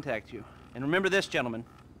 I'll contact you. And remember this, gentlemen.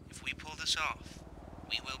 If we pull this off,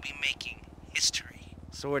 we will be making history.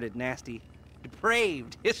 Sordid, nasty,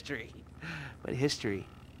 depraved history. But history,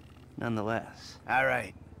 nonetheless. All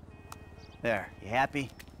right. There, you happy?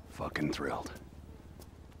 Fucking thrilled.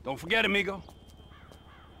 Don't forget, amigo.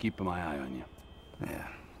 Keeping my eye on you. Yeah.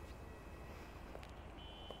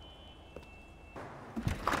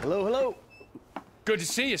 Hello. Good to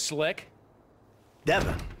see you, Slick.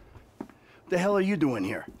 Devin, what the hell are you doing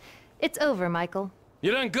here? It's over, Michael.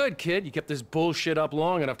 You done good, kid. You kept this bullshit up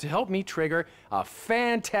long enough to help me trigger a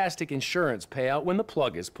fantastic insurance payout when the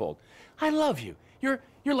plug is pulled. I love you. You're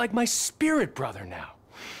like my spirit brother now.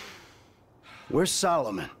 Where's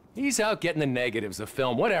Solomon? He's out getting the negatives of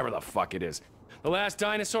film, whatever the fuck it is. The last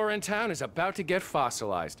dinosaur in town is about to get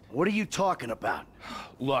fossilized. What are you talking about?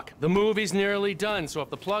 Look, the movie's nearly done, so if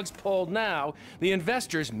the plug's pulled now, the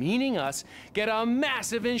investors, meaning us, get a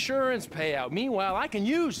massive insurance payout. Meanwhile, I can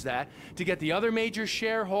use that to get the other major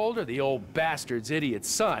shareholder, the old bastard's idiot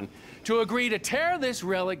son, to agree to tear this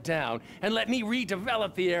relic down and let me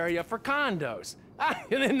redevelop the area for condos.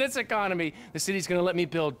 And in this economy, the city's gonna let me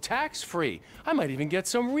build tax-free. I might even get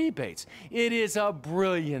some rebates. It is a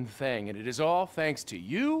brilliant thing, and it is all thanks to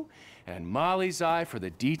you and Molly's eye for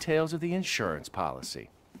the details of the insurance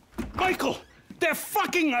policy. Michael, they're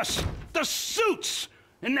fucking us! The suits!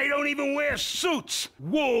 And they don't even wear suits!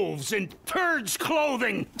 Wolves in turds'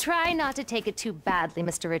 clothing! Try not to take it too badly,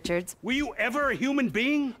 Mr. Richards. Were you ever a human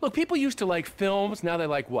being? Look, people used to like films, now they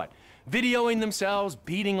like what? Videoing themselves,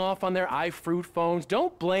 beating off on their iFruit phones.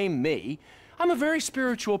 Don't blame me. I'm a very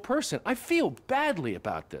spiritual person. I feel badly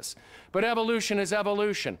about this. But evolution is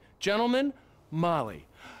evolution. Gentlemen, Molly,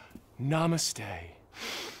 namaste.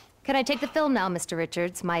 Can I take the film now, Mr.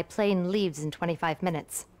 Richards? My plane leaves in 25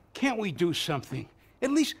 minutes. Can't we do something? At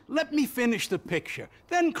least let me finish the picture,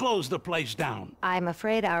 then close the place down. I'm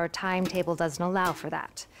afraid our timetable doesn't allow for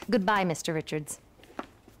that. Goodbye, Mr. Richards.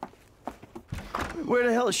 Where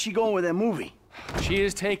the hell is she going with that movie? She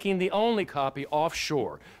is taking the only copy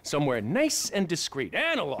offshore, somewhere nice and discreet.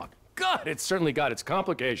 Analog. God, it's certainly got its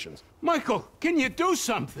complications. Michael, can you do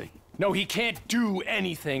something? No, he can't do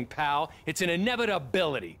anything, pal. It's an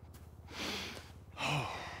inevitability.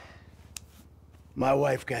 My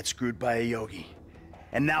wife got screwed by a yogi.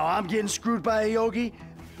 And now I'm getting screwed by a yogi?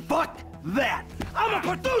 Fuck that! I'm a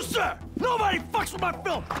producer! Nobody fucks with my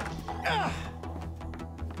film! Ugh.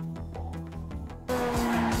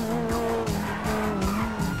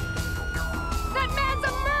 That man's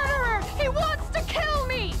a murderer! He wants to kill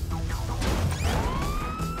me!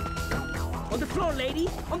 On the floor, lady!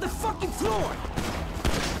 On the fucking floor!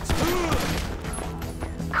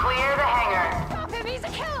 Clear the hangar. Stop him! He's a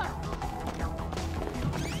killer!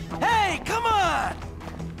 Hey, come on!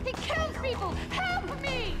 He kills people! Help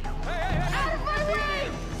me! Out of my way!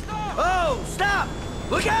 Stop! Oh, stop!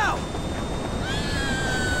 Look out!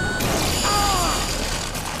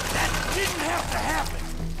 That didn't have to happen!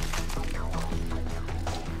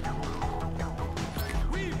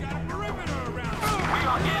 We've got a perimeter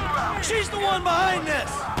around. She's the one behind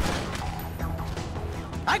this!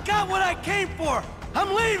 I got what I came for!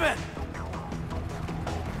 I'm leaving!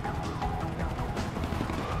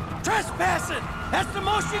 Trespassing! That's the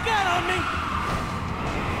most you got on me!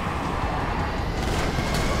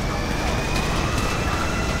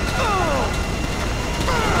 Oh!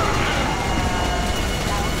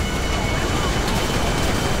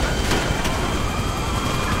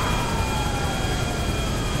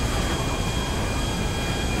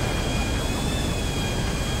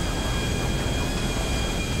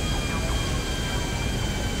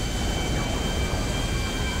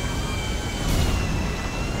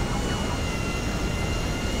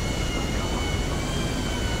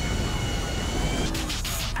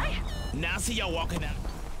 Now I see y'all walking out.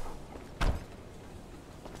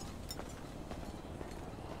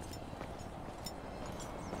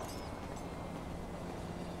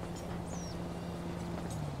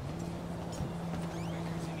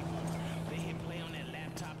 They hit play on that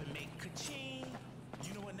laptop and make ka-ching.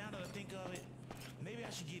 You know what, now that I think of it, maybe I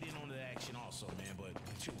should get in on the action also, man, but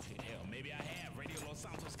hell, maybe I have. Radio Los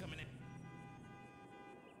Santos coming in.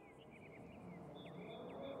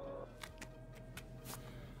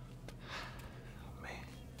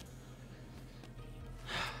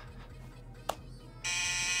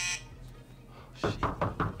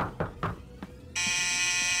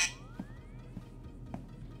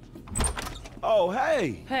 Oh,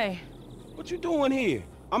 hey. Hey. What you doing here?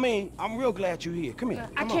 I mean, I'm real glad you're here. Come here.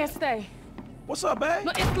 I can't stay. What's up, babe?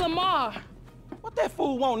 No, it's Lamar. What that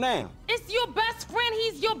fool want now? It's your best friend.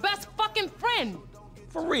 He's your best fucking friend.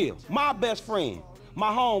 For real. My best friend. My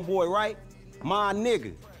homeboy, right? My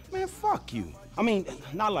nigga. Man, fuck you. I mean,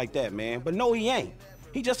 not like that, man. But no, he ain't.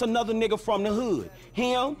 He just another nigga from the hood.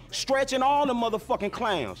 Him, stretching all the motherfucking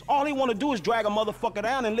clowns. All he wanna do is drag a motherfucker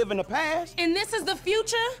down and live in the past. And this is the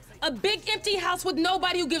future? A big empty house with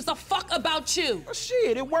nobody who gives a fuck about you. Well,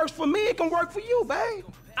 shit, it works for me, it can work for you, babe.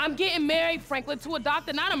 I'm getting married, Franklin, to a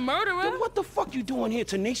doctor, not a murderer. Then what the fuck you doing here,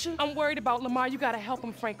 Tanisha? I'm worried about Lamar. You gotta help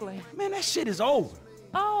him, Franklin. Man, that shit is over.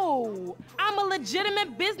 Oh, I'm a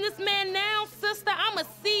legitimate businessman now, sister. I'm a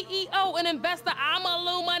CEO, an investor. I'm a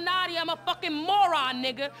Illuminati. I'm a fucking moron,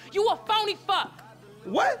 nigga. You a phony fuck.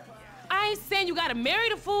 What? I ain't saying you gotta marry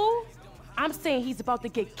the fool. I'm saying he's about to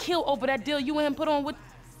get killed over that deal you and him put on with...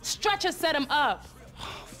 Stretcher set him up.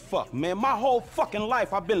 Fuck, man. My whole fucking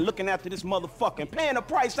life I've been looking after this motherfucker and paying the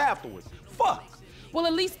price afterwards. Fuck. Well,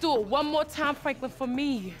 at least do it one more time, Franklin, for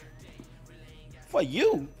me. For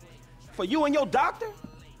you? For you and your doctor?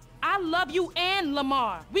 I love you and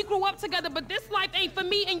Lamar. We grew up together, but this life ain't for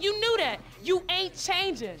me, and you knew that. You ain't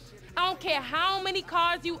changing. I don't care how many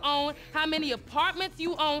cars you own, how many apartments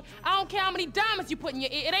you own. I don't care how many diamonds you put in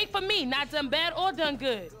your ear. It ain't for me, not done bad or done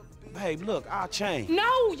good. Babe, look, I'll change.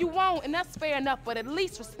 No, you won't, and that's fair enough, but at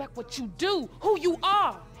least respect what you do, who you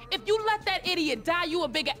are. If you let that idiot die, you a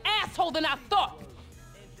bigger asshole than I thought.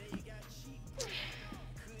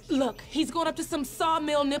 Look, he's going up to some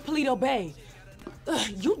sawmill near Paleto Bay.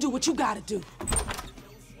 You do what you gotta do.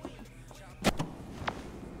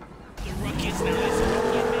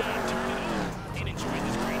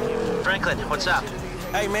 Franklin, what's up?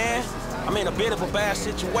 Hey, man, I'm in a bit of a bad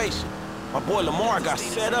situation. My boy Lamar got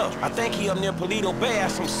set up. I think he up near Paleto Bay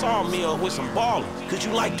at some sawmill with some ballers. Could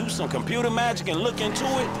you, like, do some computer magic and look into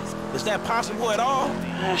it? Is that possible at all?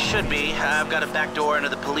 Should be. I've got a back door into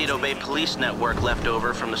the Paleto Bay police network left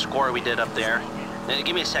over from the score we did up there.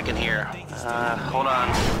 Give me a second here. Hold on.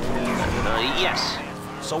 Yes.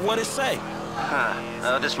 So what'd it say?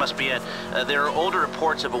 Huh. This must be it. There are older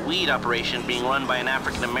reports of a weed operation being run by an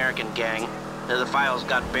African-American gang. The files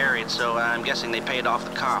got buried, so I'm guessing they paid off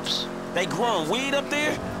the cops. They growing weed up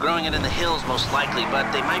there? Growing it in the hills, most likely,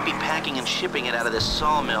 but they might be packing and shipping it out of this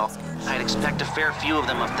sawmill. I'd expect a fair few of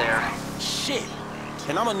them up there. Shit.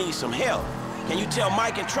 And I'm gonna need some help. Can you tell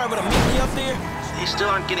Mike and Trevor to meet me up there? They still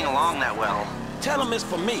aren't getting along that well. Tell them it's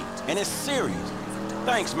for me, and it's serious.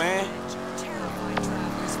 Thanks, man.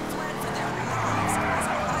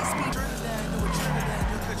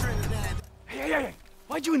 Hey,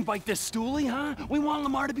 why'd you invite this stoolie, huh? We want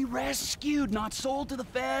Lamar to be rescued, not sold to the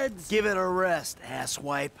feds. Give it a rest,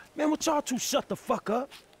 asswipe. Man, would y'all two shut the fuck up?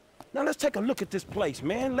 Now let's take a look at this place,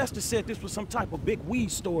 man. Lester said this was some type of big weed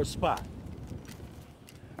store spot.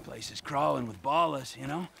 Place is crawling with ballers, you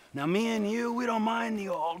know? Now, me and you, we don't mind the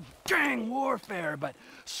old gang warfare, but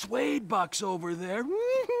Suede Buck's over there.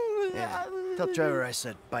 Yeah, tell Trevor I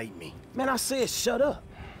said bite me. Man, I said shut up.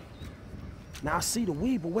 Now, I see the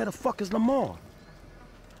weed, but where the fuck is Lamar?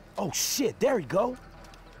 Oh, shit, there he go.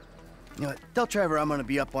 You know what, tell Trevor I'm gonna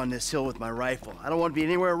be up on this hill with my rifle. I don't want to be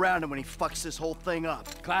anywhere around him when he fucks this whole thing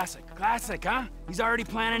up. Classic, huh? He's already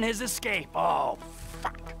planning his escape. Oh,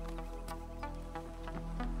 fuck.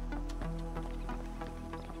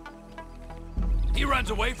 He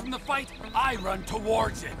runs away from the fight, I run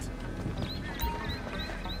towards it.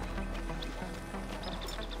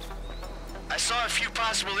 I saw a few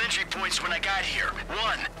possible entry points when I got here.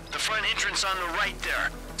 One, the front entrance on the right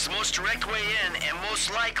there. It's the most direct way in and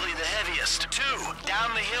most likely the heaviest. Two,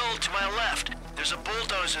 down the hill to my left. There's a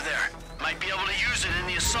bulldozer there. Might be able to use it in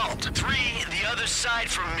the assault. Three, the other side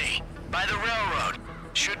from me, by the railroad.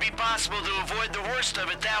 Should be possible to avoid the worst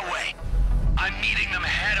of it that way. I'm meeting them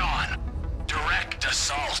head on. Direct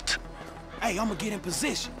assault. Hey, I'm gonna get in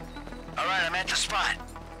position. All right, I'm at the spot.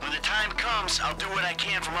 When the time comes, I'll do what I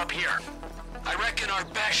can from up here. I reckon our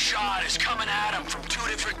best shot is coming at them from two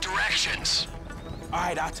different directions. All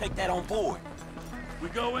right, I'll take that on board. We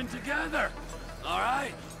go in together, all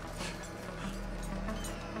right?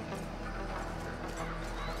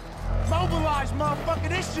 Mobilize, motherfucker,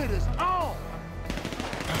 this shit is on!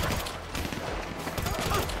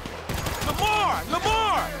 Lamar!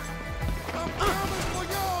 Lamar! I'm coming for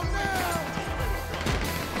y'all now!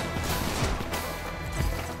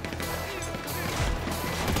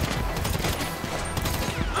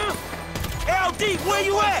 LD, where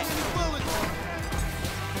you at?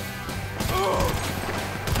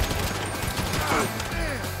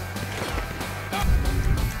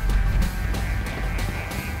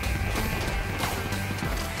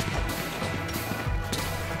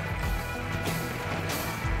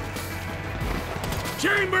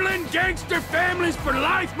 Chamberlain gangster families for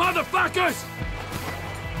life, motherfuckers!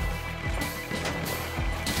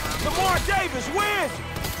 Lamar Davis, where is he?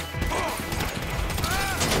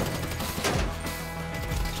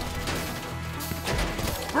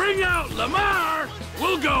 Bring out Lamar,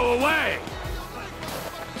 we'll go away!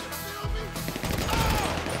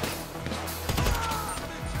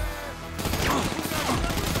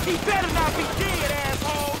 He better not be dead,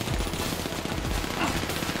 asshole!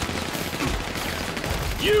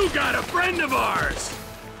 You got a friend of ours!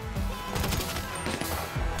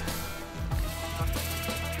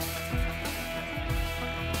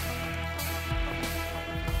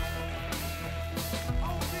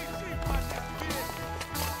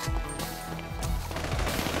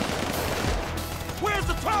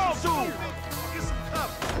 shoot! Get some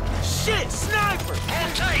cover. Shit, sniper!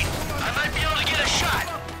 Hold tight. I might be able to get a shot.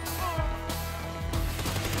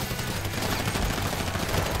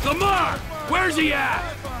 Lamar! Where's he at?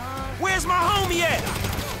 Where's my homie at?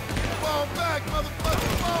 Fall back, motherfucker!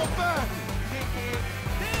 Fall back!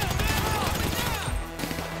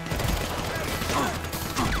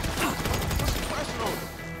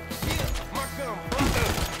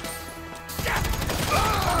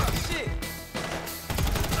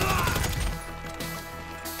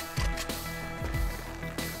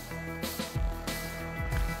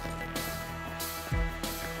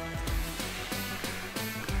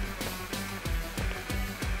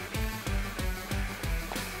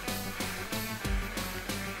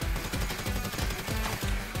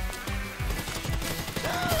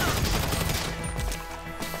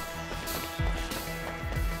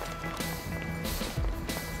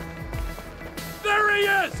 There he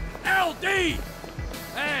is! LD!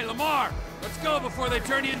 Hey, Lamar, let's go before they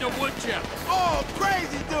turn you into wood chip. Oh,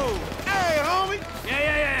 crazy dude! Hey, homie!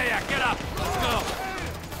 Yeah, get up. Let's go.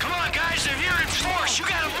 Come on, guys, they're here in force. You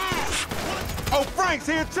gotta move. Oh, Frank's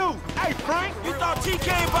here too! Hey, Frank! You thought T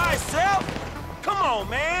came by himself? Come on,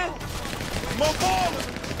 man! More ballers!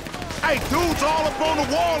 Hey, dudes all up on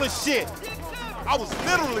the wall and shit! I was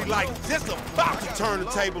literally like just about to turn the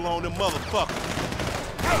table on them motherfuckers.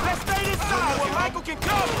 Hey, let's stay this side where Michael can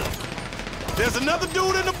cover! There's another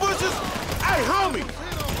dude in the bushes? Hey, homie!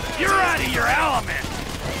 You're out of your element!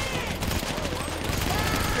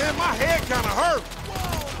 Man, my head kinda hurt.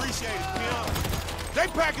 Appreciate it, Pim. They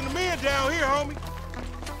packing the men down here, homie.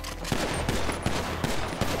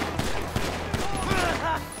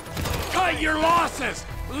 Cut your losses!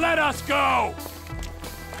 Let us go!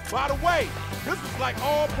 By the way, this was like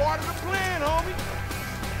all part of the plan, homie.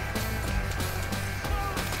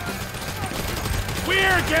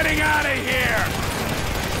 We're getting out of here!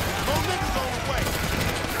 Those niggas on the way.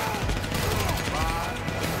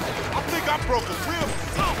 I think I broke a rib or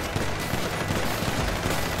something.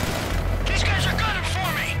 These guys are gunning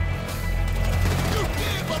for me. You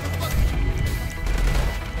did, motherfucker.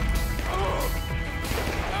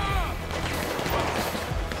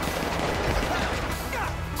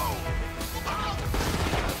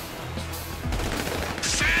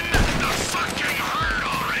 Send the fucking herd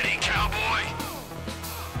already, cowboy.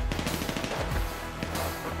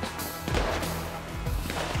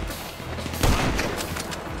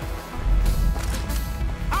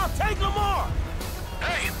 I'll take Lamar!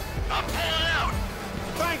 Hey, I'm pulling out.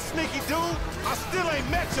 Thanks, sneaky dude. I still ain't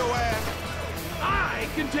met your ass. I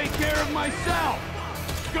can take care of myself!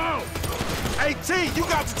 Go! Hey, T, you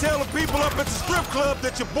got to tell the people up at the strip club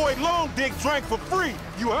that your boy Long Dick drank for free.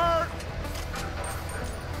 You heard?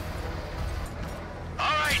 All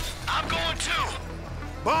right, I'm going too.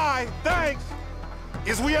 Bye, thanks.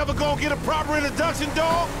 Is we ever gonna get a proper introduction,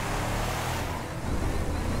 dog?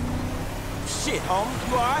 Shit, homie,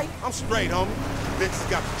 you alright? I'm straight, homie. Bitches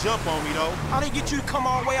got the jump on me, though. How'd they get you to come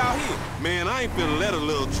all the way out here? Man, I ain't finna let a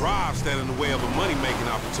little drive stand in the way of a money-making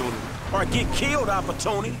opportunity. Or get killed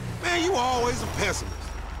opportunity? Man, you always a pessimist.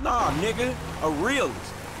 Nah, nigga, a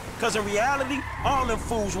realist. Cause in reality, all them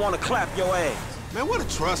fools wanna clap your ass. Man, what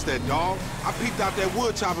a trust that, dog. I peeped out that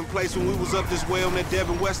wood chopping place when we was up this way on that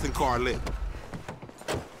Devin Weston car lit.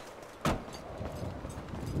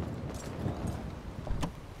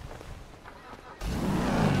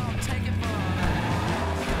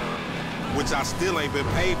 Which I still ain't been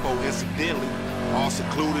paid for, incidentally. All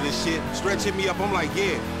secluded and shit. Stretch hit me up, I'm like,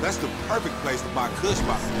 yeah, that's the perfect place to buy kush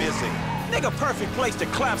by the missing. Nigga, perfect place to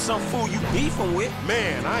clap some fool you beefing with.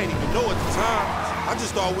 Man, I ain't even know at the time. I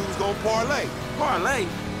just thought we was gonna parlay. Parlay?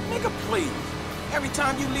 Nigga, please. Every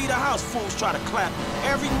time you leave the house, fools try to clap.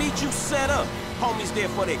 Every meet you set up, homies there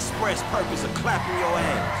for the express purpose of clapping your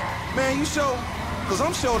ass. Man, you sure? Cause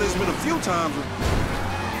I'm sure there's been a few times when...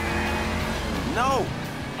 No,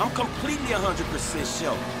 I'm completely 100%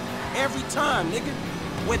 sure. Every time, nigga.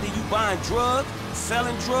 Whether you buying drugs,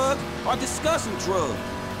 selling drugs, or discussing drugs.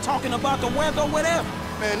 Talking about the weather or whatever.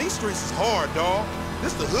 Man, these streets is hard, dawg.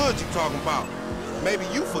 This the hood you talking about. Maybe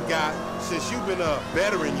you forgot, since you've been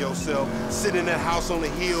bettering yourself, sitting in that house on the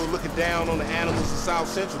hill, looking down on the animals in South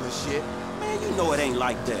Central and shit. Man, you know it ain't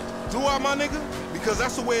like that. Do I, my nigga? Because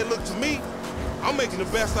that's the way it looked to me. I'm making the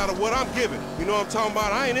best out of what I'm giving. You know what I'm talking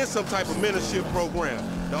about? I ain't in some type of mentorship program.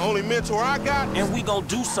 The only mentor I got... And we gonna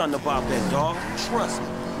do something about that, dawg. Trust me.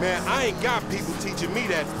 Man, I ain't got people teaching me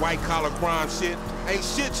that white-collar crime shit. Ain't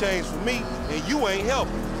shit changed for me, and you ain't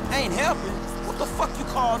helping. Ain't helping? What the fuck you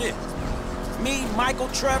call this? Me, Michael,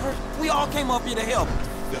 Trevor, we all came up here to help.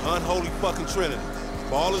 The unholy fucking trinity.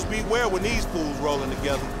 Ballers beware when these fools rolling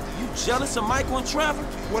together. You jealous of Michael and Trevor?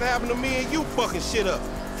 What happened to me and you fucking shit up?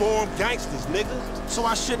 Form gangsters, nigga. So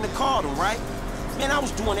I shouldn't have called him, right? Man, I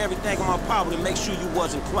was doing everything in my power to make sure you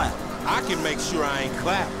wasn't clapped. I can make sure I ain't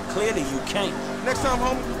clapped. Clearly you can't. Next time,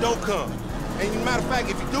 homie, don't come. And matter of fact,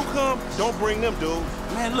 if you do come, don't bring them, dude.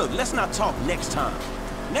 Man, look, let's not talk next time.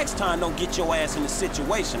 Next time, don't get your ass in the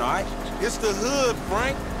situation, all right? It's the hood,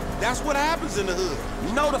 Frank. That's what happens in the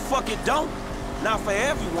hood. No, the fuck it don't. Not for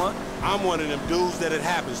everyone. I'm one of them dudes that it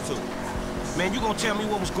happens to. Man, you gonna tell me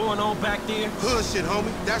what was going on back there? Hood shit,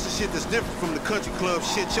 homie. That's the shit that's different from the country club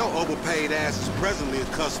shit your overpaid ass is presently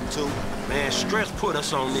accustomed to. Man, Stress put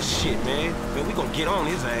us on this shit, man. Man, we gonna get on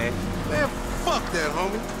his ass. Man, fuck that,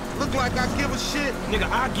 homie. Look like I give a shit? Nigga,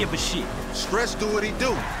 I give a shit. Stress do what he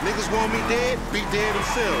do. Niggas want me dead, be dead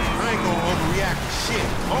themselves. I ain't gonna overreact to shit.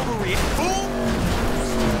 Overreact? Fool?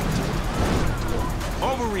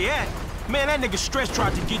 Overreact? Man, that nigga Stress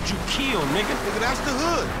tried to get you killed, nigga. Nigga, that's the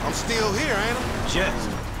hood. I'm still here, ain't I? Just.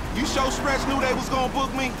 You sure Stress knew they was gonna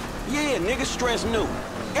book me? Yeah, nigga, Stress knew.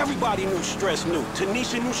 Everybody knew Stress knew.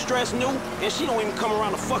 Tanisha knew Stress knew, and she don't even come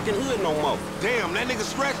around the fucking hood no more. Damn, that nigga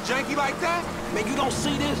Stress janky like that? Man, you don't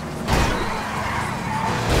see this?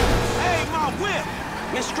 Hey, my whip!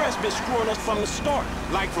 Man, Stress been screwing us from the start.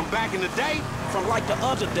 Like from back in the day? From like the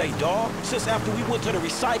other day, dawg. Since after we went to the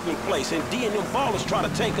recycling place and D and them ballers try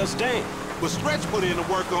to take us down. But Stretch put in the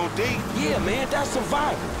work on D. Yeah, man, that's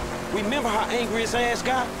survival. Remember how angry his ass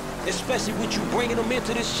got? Especially with you bringing him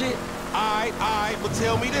into this shit? Aight, but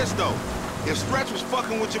tell me this, though. If Stretch was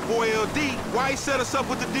fucking with your boy LD, why he set us up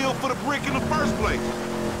with the deal for the brick in the first place?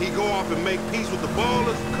 He go off and make peace with the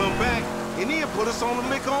ballers, come back, and then put us on the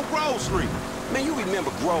lick on Grove Street. Man, you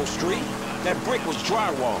remember Grove Street? That brick was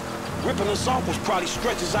drywall. Ripping us off was probably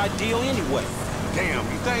Stretch's ideal anyway. Damn,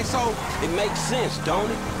 you think so? It makes sense, don't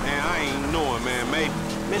it? Man, I ain't knowing, man, maybe.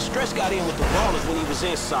 Man, Stretch got in with the ballers when he was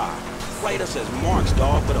inside. Played us as marks,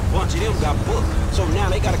 dawg, but a bunch of them got booked. So now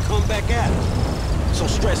they gotta come back at us. So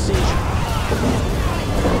Stretch sends you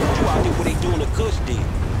out there what they doing the Kush deal.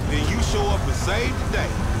 Then you show up and save the day.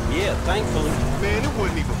 Yeah, thankfully. Man, it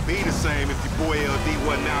wouldn't even be the same if your boy LD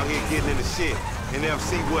wasn't out here getting in the shit. And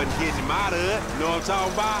FC wasn't getting him out of it. You know what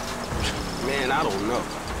I'm talking about? Man, I don't know.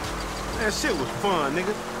 That shit was fun,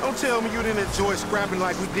 nigga. Don't tell me you didn't enjoy scrapping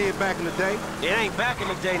like we did back in the day. It ain't back in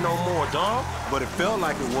the day no more, dawg. But it felt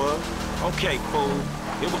like it was. Okay, fool.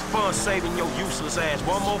 It was fun saving your useless ass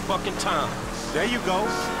one more fucking time. There you go.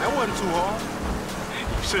 That wasn't too hard.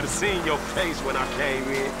 You should have seen your face when I came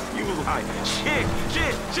in. You was like, shit.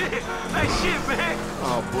 Hey, shit, man.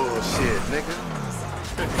 Oh, bullshit, nigga.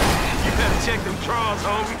 You better check them drawers,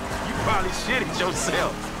 homie. You probably shitted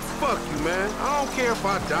yourself. Fuck you, man. I don't care if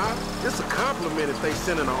I die. It's a compliment if they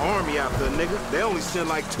sending an army after a nigga. They only send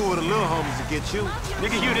like 2 of the little homies to get you.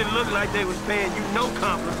 Nigga, you didn't look like they was paying you no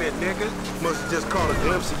compliment, nigga. Must have just caught a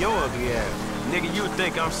glimpse of your ugly ass. Nigga, you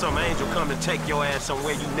think I'm some angel coming to take your ass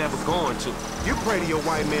somewhere you never going to. You pray to your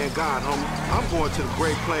white man God, homie. I'm going to the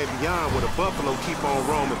great plain beyond where the buffalo keep on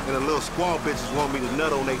roaming and the little squaw bitches want me to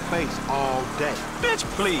nut on their face all day. Bitch,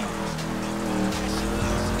 please.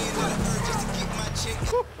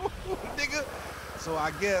 Nigga, so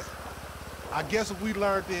I guess what we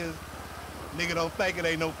learned is, nigga don't think it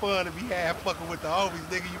ain't no fun to be half fucking with the homies,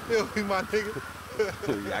 nigga. You feel me, my nigga?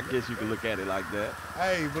 Yeah, I guess you can look at it like that.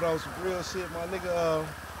 Hey, but on some real shit, my nigga,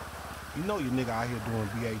 you know your nigga out here doing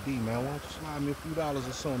BAD, man. Why don't you slide me a few dollars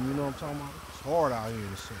or something, you know what I'm talking about? It's hard out here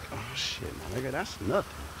in the city. Oh, shit, my nigga, that's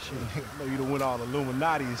nothing. Shit, nigga, I know you done went all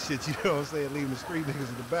Illuminati and shit, you know what I'm saying, leaving the street niggas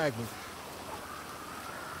in the back, but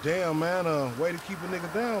damn, man, way to keep a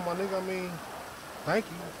nigga down, my nigga. I mean, thank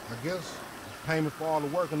you, I guess. Payment for all the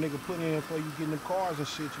work a nigga put in for you getting the cars and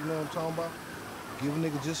shit, you know what I'm talking about? Give a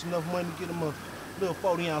nigga just enough money to get him a little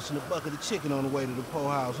 40 ounce in a bucket of chicken on the way to the po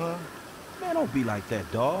house, huh? Man, don't be like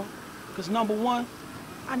that, dawg. Cause number one,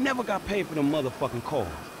 I never got paid for them motherfucking cars.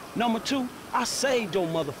 Number two, I saved your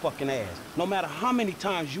motherfucking ass. No matter how many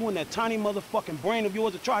times you and that tiny motherfucking brain of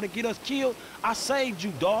yours to try to get us killed, I saved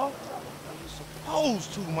you, dawg.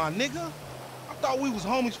 Supposed to, my nigga. I thought we was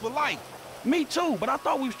homies for life. Me too, but I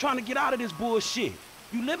thought we was trying to get out of this bullshit.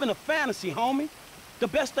 You live in a fantasy, homie. The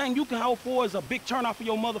best thing you can hope for is a big turnout for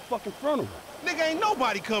your motherfucking funeral. Nigga, ain't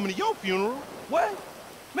nobody coming to your funeral. What?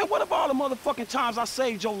 Man, what about all the motherfucking times I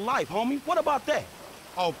saved your life, homie? What about that?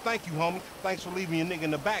 Oh, thank you, homie. Thanks for leaving your nigga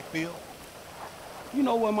in the backfield. You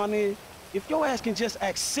know what, my nigga? If your ass can just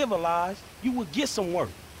act civilized, you would get some work.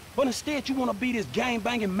 But instead, you want to be this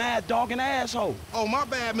gang-banging, mad-dogging asshole. Oh, my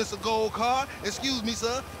bad, Mr. Gold Card. Excuse me,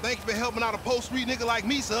 sir. Thank you for helping out a post-street nigga like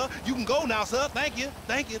me, sir. You can go now, sir. Thank you.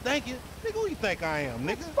 Thank you. Thank you. Nigga, who you think I am,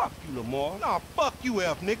 nigga? Fuck you, Lamar. Nah, fuck you,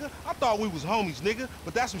 F, nigga. I thought we was homies, nigga.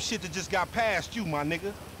 But that's some shit that just got past you, my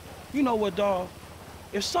nigga. You know what, dawg?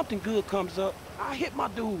 If something good comes up, I hit my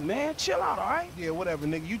dude, man. Chill out, all right? Yeah, whatever,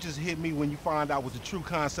 nigga. You just hit me when you find out what the true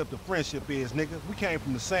concept of friendship is, nigga. We came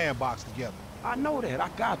from the sandbox together. I know that. I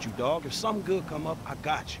got you, dog. If something good come up, I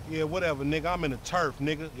got you. Yeah, whatever, nigga. I'm in the turf,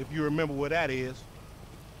 nigga, if you remember where that is.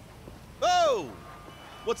 Oh!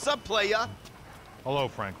 What's up, playa? Hello,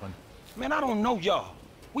 Franklin. Man, I don't know y'all.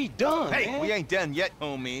 We done, Hey, man. we ain't done yet,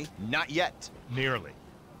 homie. Not yet. Nearly.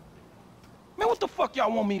 Man, what the fuck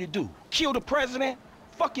y'all want me to do? Kill the president?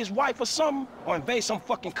 Fuck his wife or something? Or invade some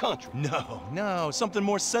fucking country? No, something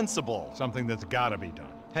more sensible. Something that's gotta be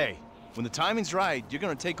done. Hey, when the timing's right, you're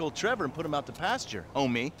gonna take old Trevor and put him out to pasture,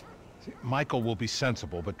 homie. See, Michael will be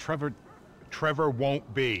sensible, but Trevor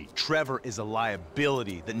won't be. Trevor is a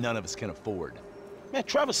liability that none of us can afford. Man,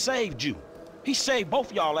 Trevor saved you. He saved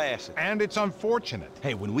both y'all asses. And it's unfortunate.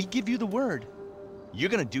 Hey, when we give you the word, you're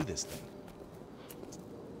gonna do this thing.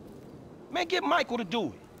 Man, get Michael to do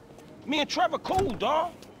it. Me and Trevor cool,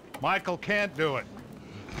 dawg. Michael can't do it.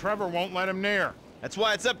 Trevor won't let him near. That's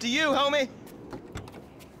why it's up to you, homie.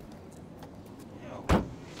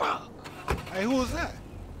 Fuck. Hey, who was that?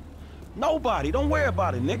 Nobody. Don't worry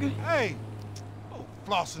about it, nigga. Hey. Oh,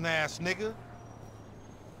 flossing ass nigga.